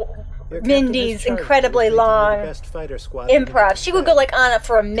of Mindy's incredibly long improv. She would go like on it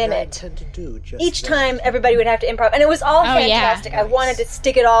for a minute. Each time everybody would have to improv, and it was all Oh, yeah. fantastic. I wanted to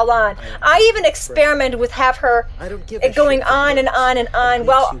stick it all on. I even experimented with have her going on and on and on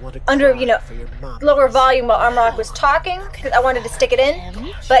while under, you know, lower volume while Armrock was talking, because I wanted to stick it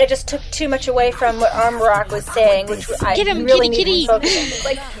in, but it just took too much away from what Armrock was saying, which I Get him, really kitty, needed to focus on. It's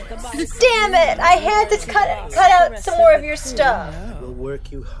like, damn it! I had to cut out some more of your stuff. I will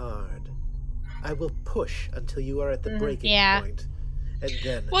work you hard. I will push until you are at the breaking point. And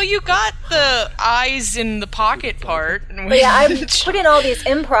then Well, you got the eyes in the pocket part. But yeah, I put in all these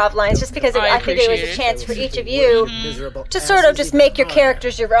improv lines just because I think there was a chance for each of you to sort of just make your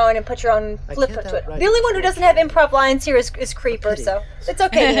characters your own and put your own flip to it. The only one who doesn't have improv lines here is Creeper, so it's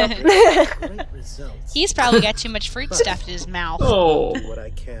okay. You know. He's probably got too much fruit stuffed in his mouth. Oh. what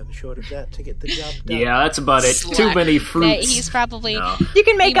I can short of that to get the job done. Yeah, that's about it. Too many That fruits. he's probably. No. You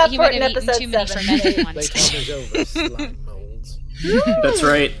can make up he for might it in have eaten episode too many 7. fermented ones. Playtime is over, slime molds. That's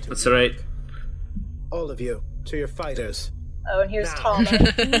right. That's right. All of you, to your fighters. Oh, and here's Now. Talma.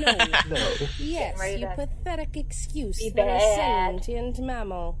 No. Yes, ready you to pathetic excuse be for a bad. sentient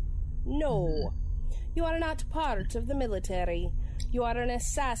mammal. No. You are not part of the military. You are an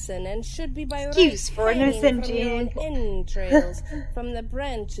assassin and should be by Excuse right for an hanging from your own essential. entrails from the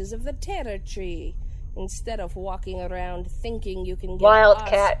branches of the terror tree, instead of walking around thinking you can get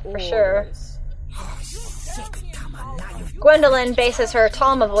Wildcat, us for sure. orders. Gwendolyn bases her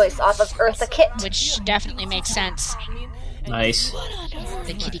Talma voice off of Eartha Kitt. Which definitely makes sense. Nice.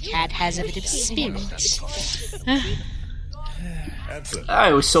 The kitty cat has a bit of spirit. That's it.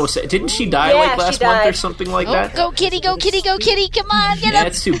 I was so sad. Didn't she die Yeah, like she last month or died. something like Oh, that? go kitty, go kitty, go kitty! Come on, get Yeah, up!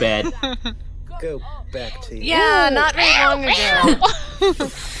 it's too bad. Go back to you. Yeah, not very long ago.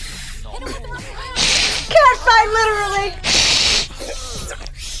 Cat fight, literally!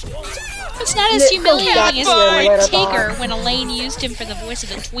 It's not as humiliating as Cat fight. Tigger when Elaine used him for the voice of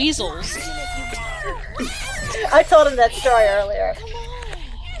the Tweezles. I told him that story earlier.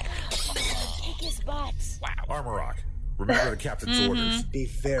 Armorok, remember the captain's orders. Be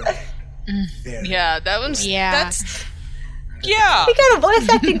very, very. Yeah, that one's. Yeah. That's. Yeah. He got a voice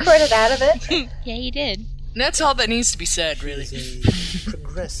acting credit out of it. Yeah, he did. That's all that needs to be said, really. He's a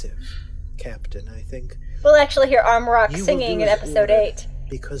progressive captain, I think. We'll actually hear Armrock You will singing do in as episode ordered, 8.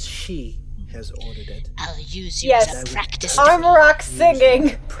 Because she has ordered it. I'll use you Yes, as a practice. Armrock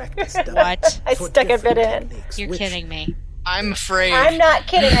singing. Practice done. What? I For stuck a bit different in. techniques, You're which kidding me. I'm afraid. I'm not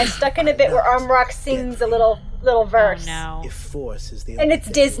kidding. I stuck in a bit where Armrock sings a little verse. Oh no. If force is the And only it's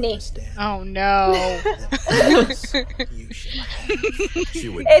thing Disney. you understand, Oh no. then force you shall have. She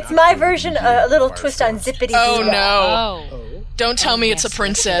would It's not my be version, immune a little to twist on firestorms. Zippity Oh Doo. no. Oh. Don't tell me it's a Yes,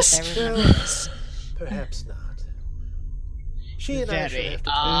 princess. I remember this. Perhaps not. She and I should have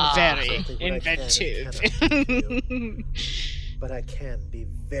to very something what I can and cannot do. But I can be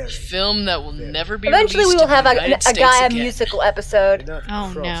very. Film that will never be Eventually we released will have in the United a States Gaia again. musical episode. Not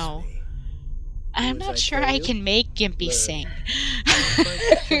Oh cross no. me. I'm Do as not I sure tell I you, can make Gimpy learn. sing. You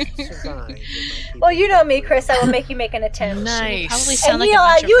might just survive when my people Well, you know me, Chris. I will make you make an attempt. Nice. Probably And sound like Neil, a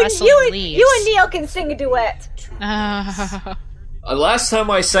bunch of you rustling and leaves. you and Neil can sing a duet. Last time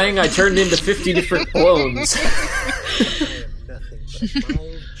I sang, I turned into 50 different clones.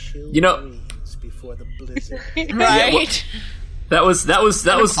 You know, right? That was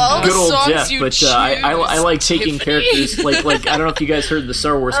good old Jeff, but I like taking characters like I don't know if you guys heard the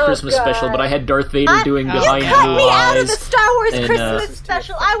Star Wars Christmas special, but I had Darth Vader doing Behind Blue Eyes. You cut me out of the Star Wars Christmas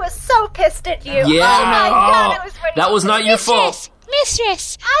special. I was so pissed at you. Yeah, oh my God, it was ridiculous. That was not your fault.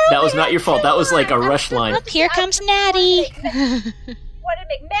 Mistress! That was not your fault. That was like a rush line. Up here comes Natty. Wanted to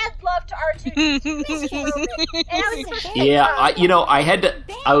make mad love to R2. Yeah,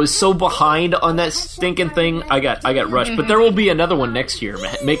 I was so behind on that stinking thing. I got rushed, but there will be another one next year.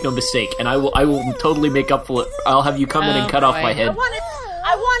 Make no mistake, and I will totally make up for it. I'll have you come in and cut off my head.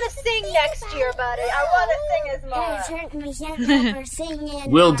 I want to sing next year, buddy. I want to sing as Mara.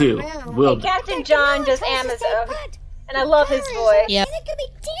 Will do. Captain John does Amazon. And I love his voice. Yep.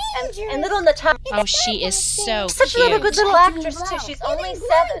 And little Natasha. Oh, she is so such cute. a good little actress too. She's only 7.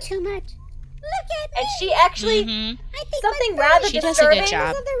 Too much. And she actually something rather she disturbing does a good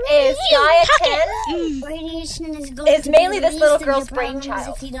job. Is Gaia 10 is mainly this little girl's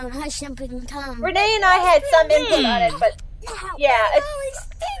brainchild. Renee and I had some input on it, but yeah,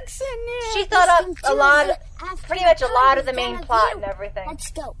 she thought up pretty much a lot of the main plot and everything. Let's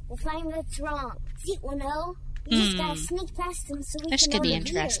go. We'll find what's wrong. See, we'll know. We just gotta sneak past them so we this can could be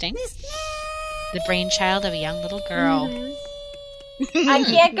interesting. The brainchild of a young little girl. I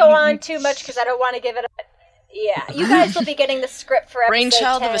can't go on too much because I don't want to give it up. Yeah, you guys will be getting the script for episode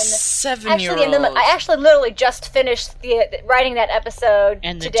Brainchild 10. of a 7-year-old. I actually literally just finished writing that episode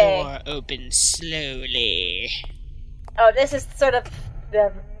and the today. door opens slowly. Oh, this is sort of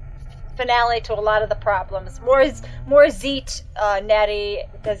the finale to a lot of the problems. More Zeet, Natty,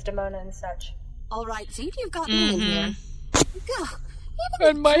 Desdemona, and such. All right, Zeet, you've got me in here. Go.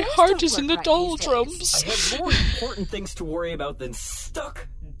 And my heart is in the doldrums. I have more important things to worry about than stuck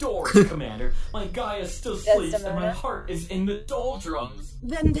doors, Commander. My Gaia still sleeps, and my heart is in the doldrums.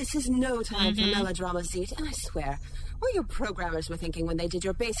 Then this is no time for melodrama, Zeet, and I swear, what your programmers were thinking when they did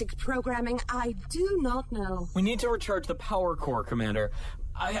your basic programming, I do not know. We need to recharge the power core, Commander.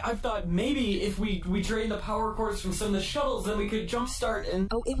 I thought maybe if we drain the power cores from some of the shuttles, then we could jumpstart and...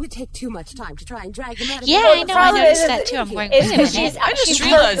 Oh, it would take too much time to try and drag them out of I know, I noticed that too. I'm going, wait a minute. I just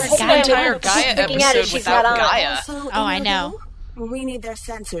realized the entire Gaia episode without Gaia. Oh, I know. We need their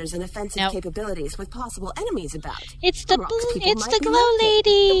sensors and offensive capabilities with possible enemies about. It's the glow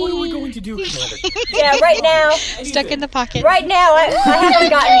lady. Then what are we going to do, Commander? Yeah, right now. Stuck in the pocket. Right now, I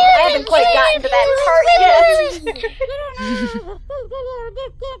haven't quite gotten to that part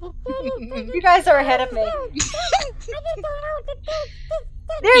yet. You guys are ahead of me.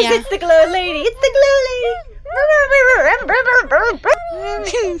 It's the glow lady. It's the glow lady.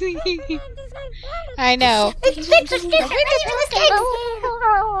 I know.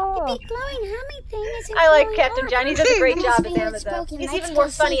 I like Captain John. He does a great job as Amazon. He's even more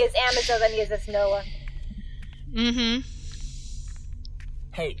funny as Amazon than he is as Noah.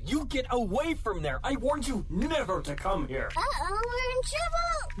 Hey, you get away from there! I warned you never to come here! Uh-oh, we're in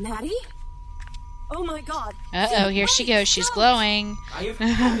trouble! Natty? Oh my god. Uh-oh, here she goes. She's glowing. I have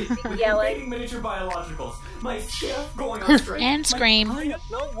had it with invading miniature biologicals. My staff going on strike. And scream. My Gaia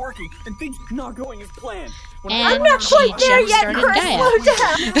not working, and things not going as planned. And I'm not quite there yet, Chris. Gaia. Slow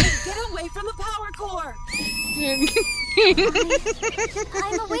down. Get away from the power core.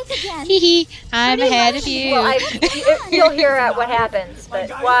 I'm awake again. Hee hee. I'm ahead of you. Well, you'll hear what happens, but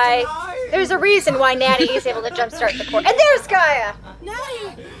why? There's a reason why Natty is able to jumpstart the core. And there's Gaia.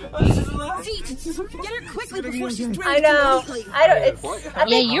 Natty. Get her quickly before she's drained I know. completely. I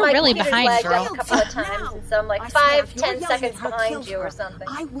think you're my really computer's behind, lagged girl. up a couple of times, and so I'm like 5-10 seconds behind you or something.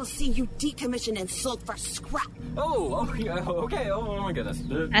 I will see you decommission and sold for scrap. Oh, yeah, okay. Oh my goodness.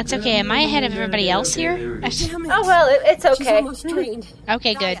 That's okay. Am I ahead of everybody else here? Oh well, it's okay. She's almost drained.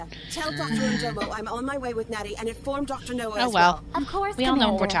 Okay, good. Tell Dr. Ndomo I'm on my way with Natty and inform Dr. Noah Oh as well. Of course, We all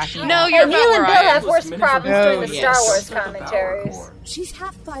know what we're talking about. No, you're Neil about and where Bill I have am. worse problems during the Star Wars Yes. commentaries. She's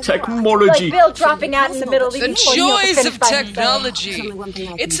half by Technology. Like Bill dropping out in the middle of The joys of technology.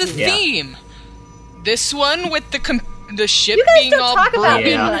 It's a theme. This one with the ship You guys being don't all talk about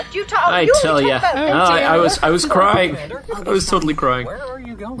broken. me much. You talk. I you tell only ya. talk about I was crying. I was totally crying. Where are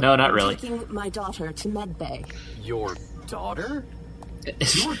you going? No, not really. taking my daughter to medbay. Your daughter?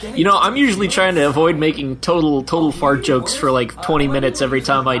 You know, I'm usually trying to avoid making total fart jokes for like 20 minutes every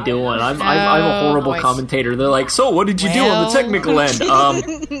time I do one. I'm a horrible commentator. They're like, so what did you do on the technical end?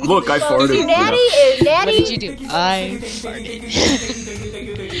 Look, I farted. Natty. What did you do? I farted.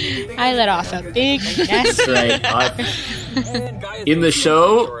 I let off a big nasty. That's right. In the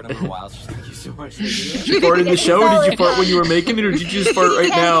show, Did you fart in the show? Or did you fart when you were making it, or did you just fart right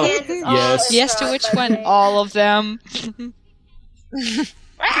now? Yes. Yes to which one? All of them.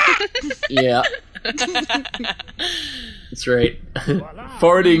 Yeah. That's right.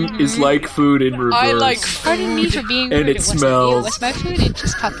 Farting is like food in reverse. I like Pardon me for being rude. And it wasn't smells. you. It was my food. It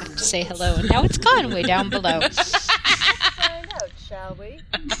just popped up to say hello, and now it's gone way down below. Find out, shall we?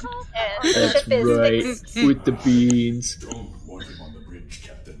 That's right. With the beans.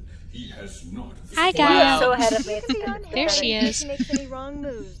 Hi, Wow. guys. So ahead of me. There she is. Makes any wrong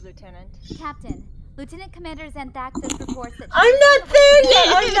moves, Lieutenant. Captain, Lieutenant Commander Xanthaxis reports that I'm not there yet.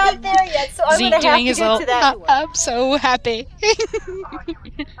 I'm not there yet. So I'm Zeke gonna have doing to his get little. to that. I'm so happy.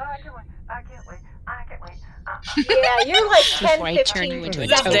 Yeah, you're like 10, Before I turn you into a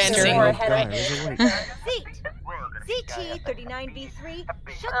seconds more toaster. ahead of me. ZT 39B3.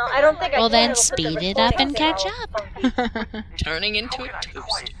 I don't think I Well, can then handle speed the it up and recording. catch up. Turning into a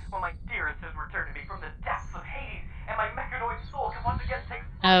toast. Well, my dearest has returned to me from the depths of Hades, and my mechanoid soul can once again take...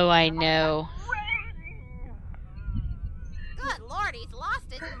 Oh, I know. Good lord, he's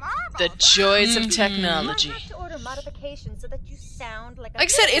lost his marbles. The joys of technology. You have to order modifications so that you sound like Like I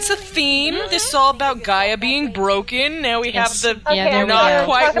said, it's a theme. This is all about Gaia being broken. Now we have the there we not go.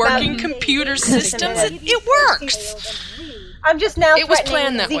 quite Talk about- working computer systems. It works. I'm just now It was threatening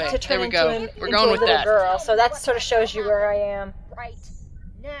planned that Zeke way. to turn There we go. into We're into going a with little that. girl, so that sort of shows you where I am. right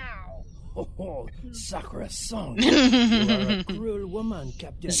now. Oh, sacrosanct. You are a cruel woman,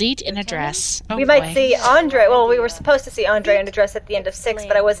 Captain. Zeke in a dress. Oh, We boy. might see Andre. Well, we were supposed to see Andre in a dress at the end of 6,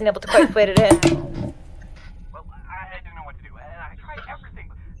 but I wasn't able to quite fit it in. Well, I didn't know what to do, and I tried everything,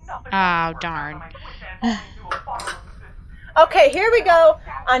 but nothing. Oh, darn. Okay, here we go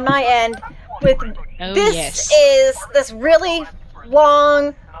on my end with Oh, this yes. is this really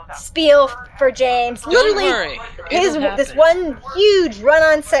long spiel for James. Don't Literally, worry. his It'll this happen. one huge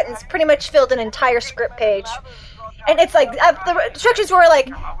run-on sentence pretty much filled an entire script page. And it's like the instructions were like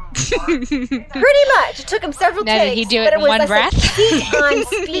pretty much. It took him several Now, did takes, he do but it in was one I said, breath? peak on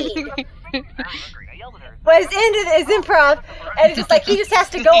speed. But his end is improv, and it's just like he just has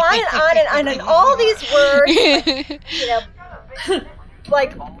to go on and on and on, and all these words, you know,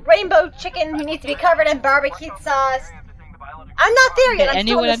 like rainbow chicken who needs to be covered in barbecue sauce. I'm not there yet. Did I'm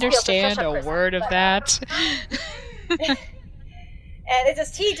anyone still in the spiel, so understand shut up, a Chris. word of that? And it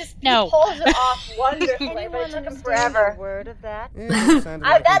just he No. pulls it off wonderfully, but it took him forever. Word of that.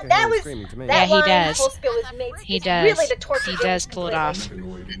 That was Yeah, that he line, does. Full spiel was made. He it's does. Really to torture He him does pull it off.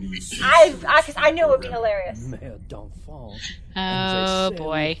 I knew it would be hilarious. Mère d'enfant. Oh,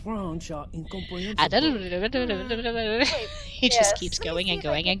 boy. He just Yes. keeps going and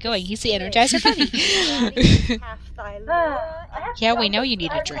going and going. He's the Energizer Bunny. Yeah, we know you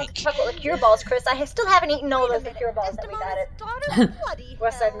need a drink. Chocolate liqueur balls, Chris. I still haven't eaten all those liqueur balls that we got at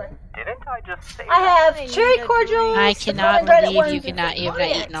West Side Mart. Didn't I just say I have cherry cordial. I cannot believe you cannot you have not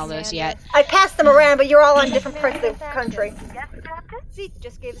eaten all those yet. I passed them around, but you're all on different parts of the country. Zeke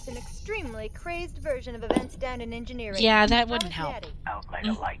just gave us an extremely crazed version of events down in engineering. Yeah, that wouldn't help. Outline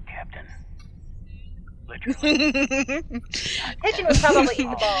a light, Captain. Pigeon would probably eat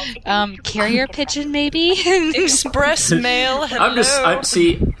the balls. Carrier pigeon, maybe? Express mail. Hello.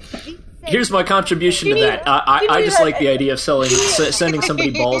 See, here's my contribution to that. I just like the idea of sending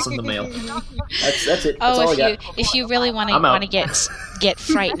somebody balls in the mail. That's it. That's all I got. If you really want to get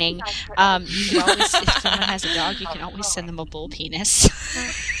frightening, you can always, if someone has a dog, you can always send them a bull penis.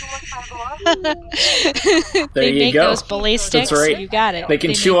 There They you make go. those bully sticks. That's right. You got it. They can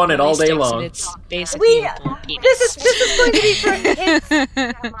make chew on it all bully day sticks, long. and it's basically a bull penis. This is going to be for kids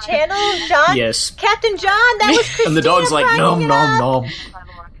channel. John. Yes. Captain John. That was Christina. And the dog's like, nom, bringing it nom, up. nom.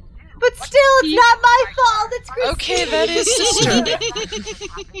 But still, it's not my fault. It's Christina. Okay, that is disturbing.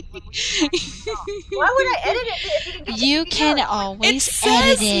 Why would I edit it if you didn't get You can always It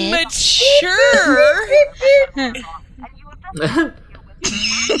edit says it. mature.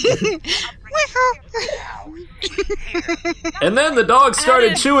 And then the dog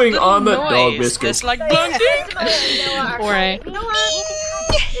started chewing on the dog Noise. biscuit. That's like blunting. Right.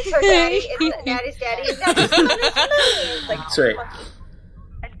 It's her daddy. It's daddy's daddy. It's daddy's like, That's right.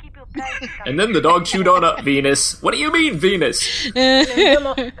 And then the dog chewed on a Venus. What do you mean, Venus? Ara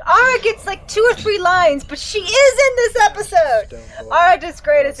gets like 2 or 3 lines, but she is in this episode. Ara does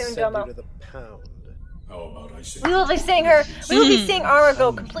great as Undomo. We will be seeing her. We will be seeing Ara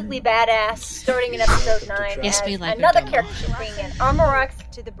go completely badass starting in episode 9. Yes, as we like another Undomo. character she's bringing in. Armorok's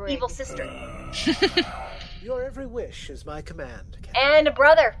evil sister Your every wish is my command, Captain. and a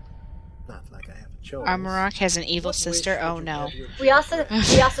brother. Not like I have a choice. Armorok has an evil sister. Oh no. We also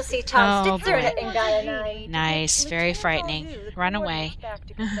see Tom Oh, Stitzer boy. in Gaia 9. Nice. Very frightening. Run away. Back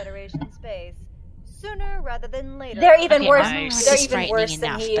to Confederation space. sooner rather than later. They're even worse. Nice. They're Is even worse than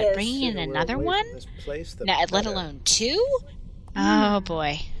enough, he but is. bringing in another one, let alone two. Oh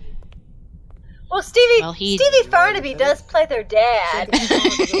boy. Well, Stevie Farnaby does play their dad.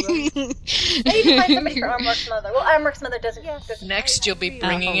 I need to find somebody for Armrock's mother. Well, Armrock's mother doesn't. Next, you'll be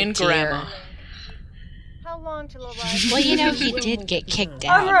bringing in Grandma. How long till Well, you know, he did get kicked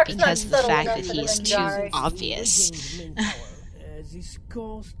out because of the fact that he's too obvious.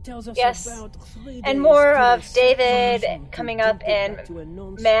 Yes. And more of David coming up and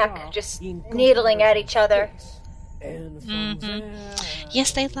Mac just needling at each other.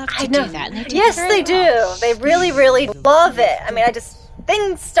 Yes, they love to do that. And they do Yes, very they do. well. They really, really love it. I mean,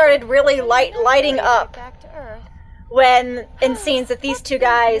 things started really lighting up when in scenes that these two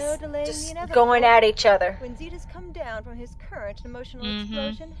guys just going at each other. When Zeta's come down from his current emotional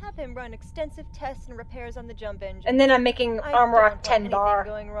explosion, have him run extensive tests and repairs on the jump engine. And then I'm making Armrock 10 bar.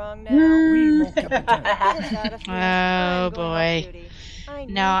 Going wrong now. Oh boy.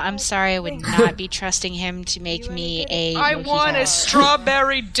 No, I'm sorry. I would not be trusting him to make me a. I want a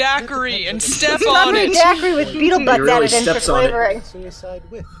strawberry daiquiri and step on Strawberry it. daiquiri with beetle butts added in for flavoring.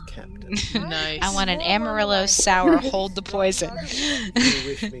 Nice. I want an Amarillo sour. Hold the poison. Do you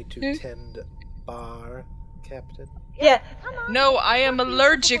wish me to tend bar, Captain? Yeah. No, I am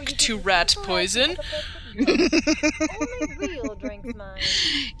allergic to rat poison.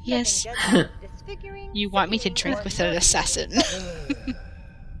 Yes. You want me to drink with an assassin.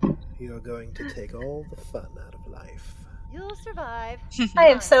 You're going to take all the fun out of life. You'll survive. I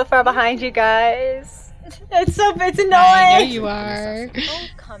am so far behind you guys. It's annoying. I know you are. Oh,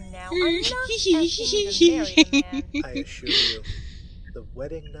 come now. I'm not asking you to marry the man. I assure you, the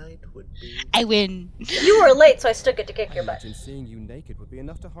wedding night would be... I win. You were late, so I still get to kick your butt. Seeing you naked would be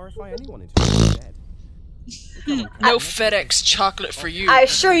enough to horrify anyone into your bed. No FedEx chocolate for you. I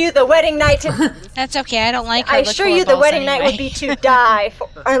assure you the wedding night... That's okay, I don't like her. I assure you the wedding night would be to die for.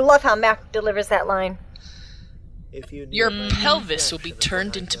 I love how Mac delivers that line. Your pelvis will be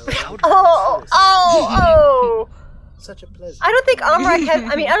turned into powder. Oh! Such a pleasure. I don't think Armrock has...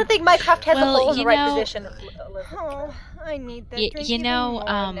 I don't think Mycroft has a hole in the right position. Oh, I need that drink You even know, more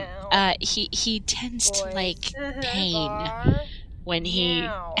now. he tends to like pain when he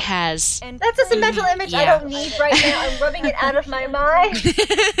has... And that's just a mental image I don't need right now. I'm rubbing it out of my mind.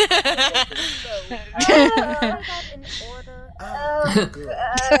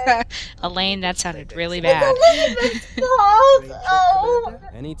 Elaine, that sounded really bad.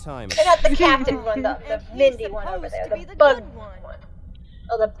 Anytime. And not the captain one, the Mindy one over there. The bug one.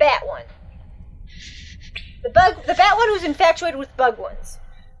 Oh, the bat one. The bat one who's infatuated with bug ones.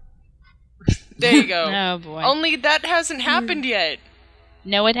 There you go. Oh boy. Only that hasn't happened yet.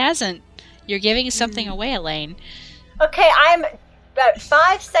 No, it hasn't. You're giving something away, Elaine. Okay, I'm about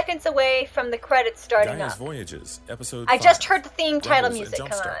 5 seconds away from the credits starting Gaia's up. Voyages, episode I 5, just heard the theme title Rebels music and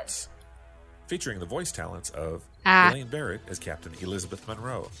come on. Jumpstarts, featuring the voice talents of Elaine Barrett as Captain Elizabeth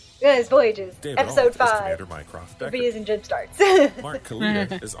Monroe, Gaia's Voyages, David episode Alt 5. as Commander Mycroft Decker, Reviews and Jib starts. Mark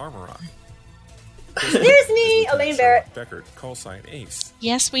Kalita as Armorock. There's me, Elaine Barrett. Deckard, call sign Ace.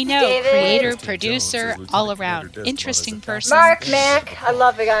 Yes, we know. David. Creator, producer, all around. Interesting person. Mark Mac, I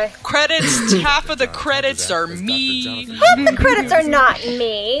love the guy. Credits, half of the credits are me. Half the credits are not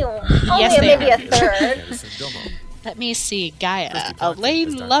me. Yes, Only they maybe are. a third. Let me see. Gaia.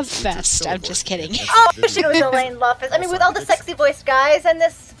 Elaine Lovefest. I'm just kidding. Oh, I wish it was Elaine Lovefest. I mean, with all the sexy voiced guys in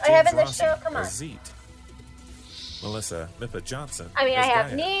this, I have in this show, come on. Melissa Mippa Johnson. I mean, I as have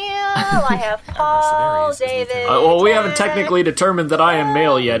Gaia. Neil, I have Paul, David. Well, we haven't technically determined that I am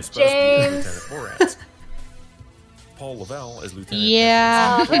male yet. James. Paul Lavelle as Lieutenant.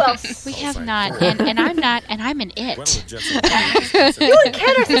 Yeah. Who else? We have not. And I'm not. And I'm an it. You and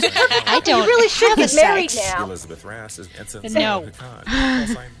Ken are such perfect. I don't You really should have get a married sex. now. Elizabeth Rass as Ensign No. Sarah Pecan, call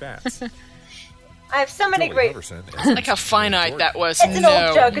sign Bats. I have so many great. Like how finite that was. It's an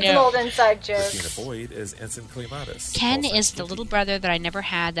old joke. It's an old inside joke. Christina Boyd as Ensign Clematis. Ken is the little brother that I never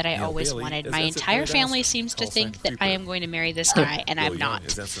had that I always wanted. My entire family seems to think that I am going to marry this guy, and I'm not.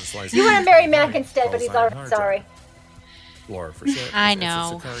 You want to marry Mac instead, but he's already sorry. Laura Frechette I as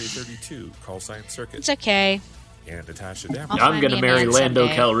know. Ensign Sakari 32, call sign Circuit. It's okay. And Natasha Dameron. I'm going to marry Lando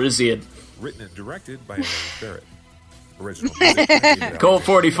Calrissian. Written and directed by Elaine Barrett. Original music by David Colt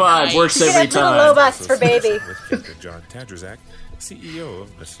 45 works every time. Little Lobots for baby. With Captain John Tadrzak, CEO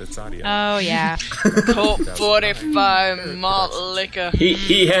of Misfits Audio. Oh, yeah. Colt 45 malt liquor.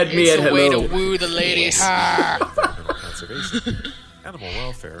 He had me It's at a way hello. to woo the ladies. Environmental conservation, animal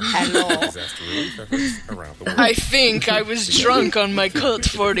welfare, and disaster relief efforts around the world. I think I was drunk on my Colt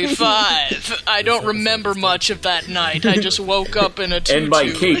 45. I don't remember much of that night. I just woke up in a tutu. And my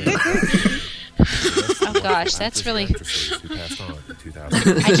cape. gosh, that's really. Who passed on in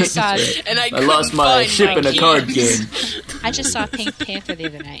 2000. I just saw. And I lost my ship in a card game. I just saw Pink Panther the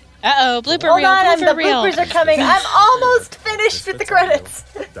other night. Uh-oh, blooper Hold reel, on, blooper the reel. bloopers are coming. I'm almost finished with the credits.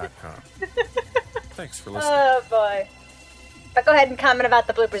 Thanks for listening. Oh, boy. But go ahead and comment about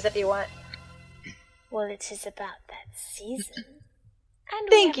the bloopers if you want. Well, it is about that season. And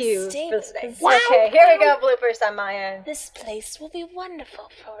Thank we have you a stable for listening. position. Okay, here we go, bloopers on my end. This place will be wonderful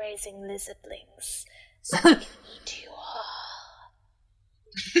for raising lizardlings. So we can eat you all.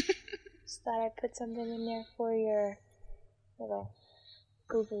 Just thought I'd put something in there for your little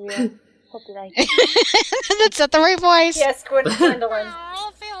blooper reel. Hope you like it. That's not the right voice. Yes, Gwendolyn.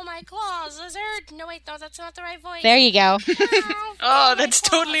 I'll feel my claws, lizard. No, wait, no, that's not the right voice. There you go. Oh, that's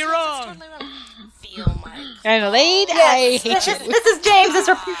totally wrong. Feel my I'm late. Yes, I hate you. This is James's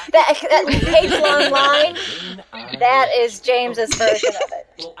that page-long line. That is James's version of it.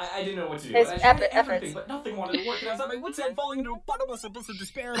 Well, I didn't know what to do. His I tried efforts. everything, but nothing wanted to work. And I was at my wit's end, falling into a bottomless abyss of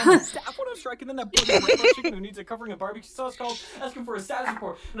despair. And I'm like, staff when I'm striking. Then that bloody rainbow chicken who needs a covering of barbecue sauce called, asking for a status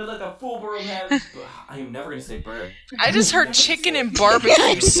report. And I let that fool bird have. I am never gonna say bird. I just heard chicken and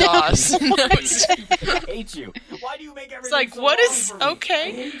barbecue sauce. I hate you. Why do you make everything It's like, so what wrong is for me? okay?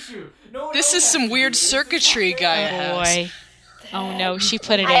 I hate you. No, This is some weird circuitry Gaia has. Boy. Oh no, she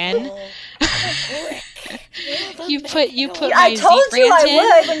put it in. you put I my told Zeke you rant I in?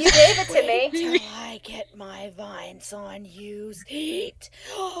 would when you gave it to me. till I get my vines on you's heat.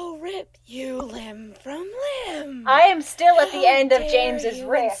 Oh, rip you limb from limb. I am still at the end of How dare James's you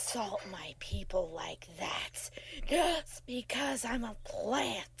riff. insult my people like that just because I'm a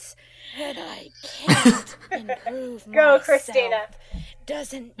plant and I can't improve Go, myself. Christina.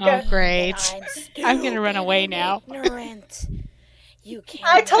 Doesn't Oh, mean great. that I'm gonna run away now. ignorant. You can't.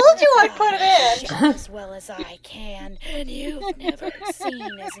 I told you I'd put it in. As well as I can, and you've never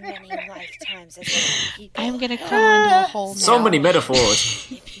seen as many lifetimes as other people. I'm gonna crawl into a hole now. So many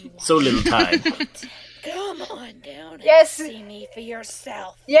metaphors. So little time. Come on down and Yes. see me for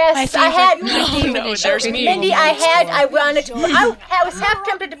yourself. Yes, I had No, there's me. Mindy, I wanted to. I was half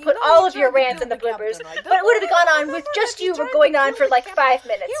tempted to put all of your rants in the bloopers, but it would have gone on with just you going on for like 5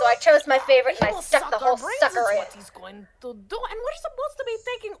 minutes. So I chose my favorite and I stuck the whole sucker in. What he's going to do, and we're supposed to be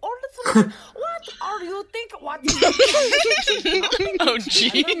taking all the solutions. What are you thinking? What is Oh, jeez.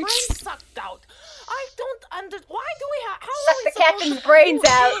 jeez. Brain sucked out. I don't understand. Why do we have? How Suck are we the supposed captain's to brains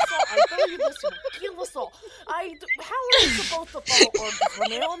kill out. us all? I tell you this, kill us all. How are we supposed to follow orders when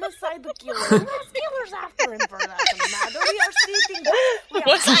they almost decide to kill us? There's killers after him for that matter. We are sitting.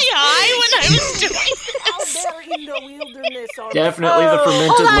 Was I high when I was doing out there in the wilderness? Or Definitely the hold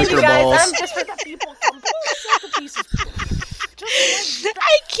fermented on, liquor you guys. balls. I'm just for the people come pull us out to pieces.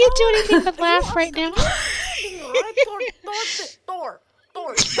 I can't do anything but laugh right now.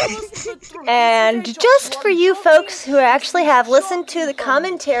 And just for you folks who actually have listened to the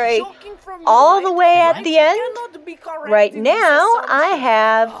commentary all the way at the end, right now I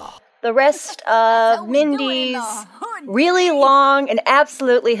have the rest of Mindy's really long and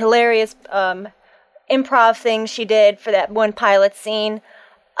absolutely hilarious improv things she did for that one pilot scene.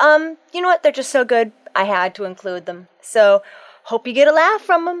 You know what? They're just so good, I had to include them. So, hope you get a laugh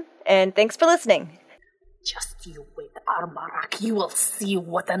from them, and thanks for listening. Just you wait, Armarak. You will see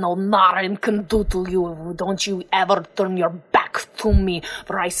what an Onaran can do to you. Don't you ever turn your back to me,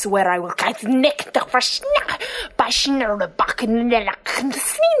 for I swear I will kite nick the verschna, bashner the back in the lack,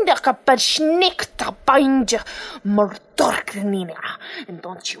 snindaka, but schnickta bind murdorknina. And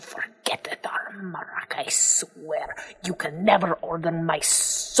don't you forget it, Armarak. I swear you can never order my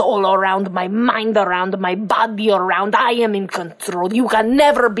soul around, my mind around, my body around. I am in control. You can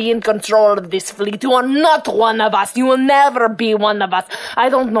never be in control of this fleet. You are not one of us. You will never be one of us. I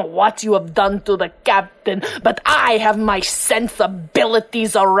don't know what you have done to the captain, but I have my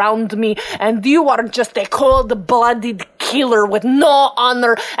sensibilities around me, and you are just a cold-blooded killer with no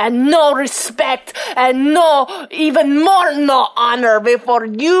honor and no respect and even more no honor, before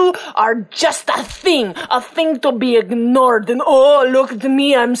you are just a thing to be ignored. And oh, look at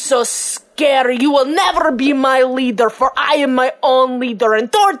me, I'm so scary. You will never be my leader, for I am my own leader,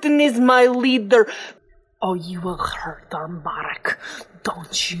 and Thornton is my leader. Oh, you will hurt, Armarak.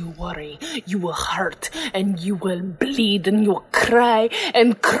 Don't you worry. You will hurt, and you will bleed, and you will cry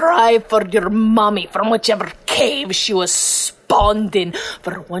for your mommy from whichever cave she was spawned in.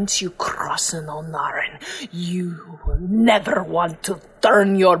 For once you cross an Onaran, you will never want to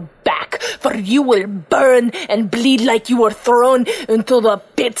turn your back, for you will burn and bleed like you were thrown into the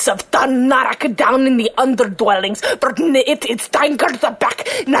bits of Tanarak down in the underdwellings. For it's Tanger the back.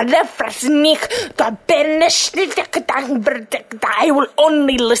 I will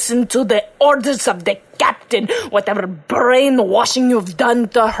only listen to the orders of the captain. Whatever brainwashing you've done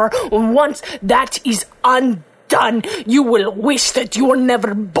to her, once that is undone, you will wish that you were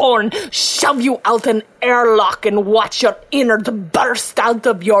never born. Shove you out an airlock and watch your innard burst out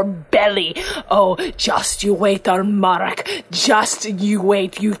of your belly. Oh, just you wait, Armarak. Just you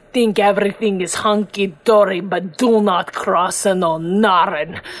wait. You think everything is hunky-dory, but do not cross an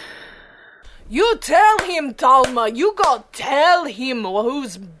Onaran. You tell him, Talma. You go tell him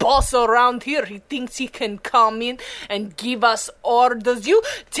who's boss around here. He thinks he can come in and give us orders.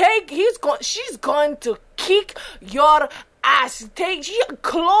 She's going to kick your ass. Take your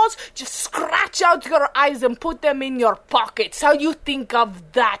claws, just scratch out your eyes and put them in your pockets. How you think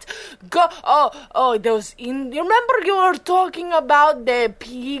of that? Go. You remember you were talking about the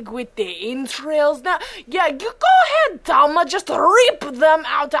pig with the entrails? Now, yeah, you go ahead, Talma. Just rip them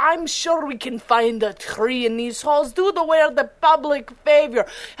out. I'm sure we can find a tree in these halls. Do the wear the public favor.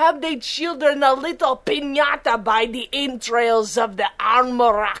 Have the children a little piñata by the entrails of the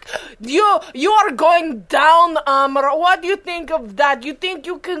Armorak. You are going down, Armor. What do you think of that? You think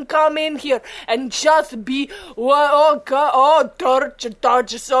you can come in here and just be,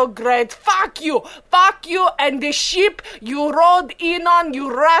 Torch is so great. Fuck you, and the ship you rode in on,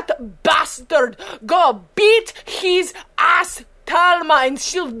 you rat bastard. Go beat his ass, Talma, and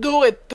she'll do it.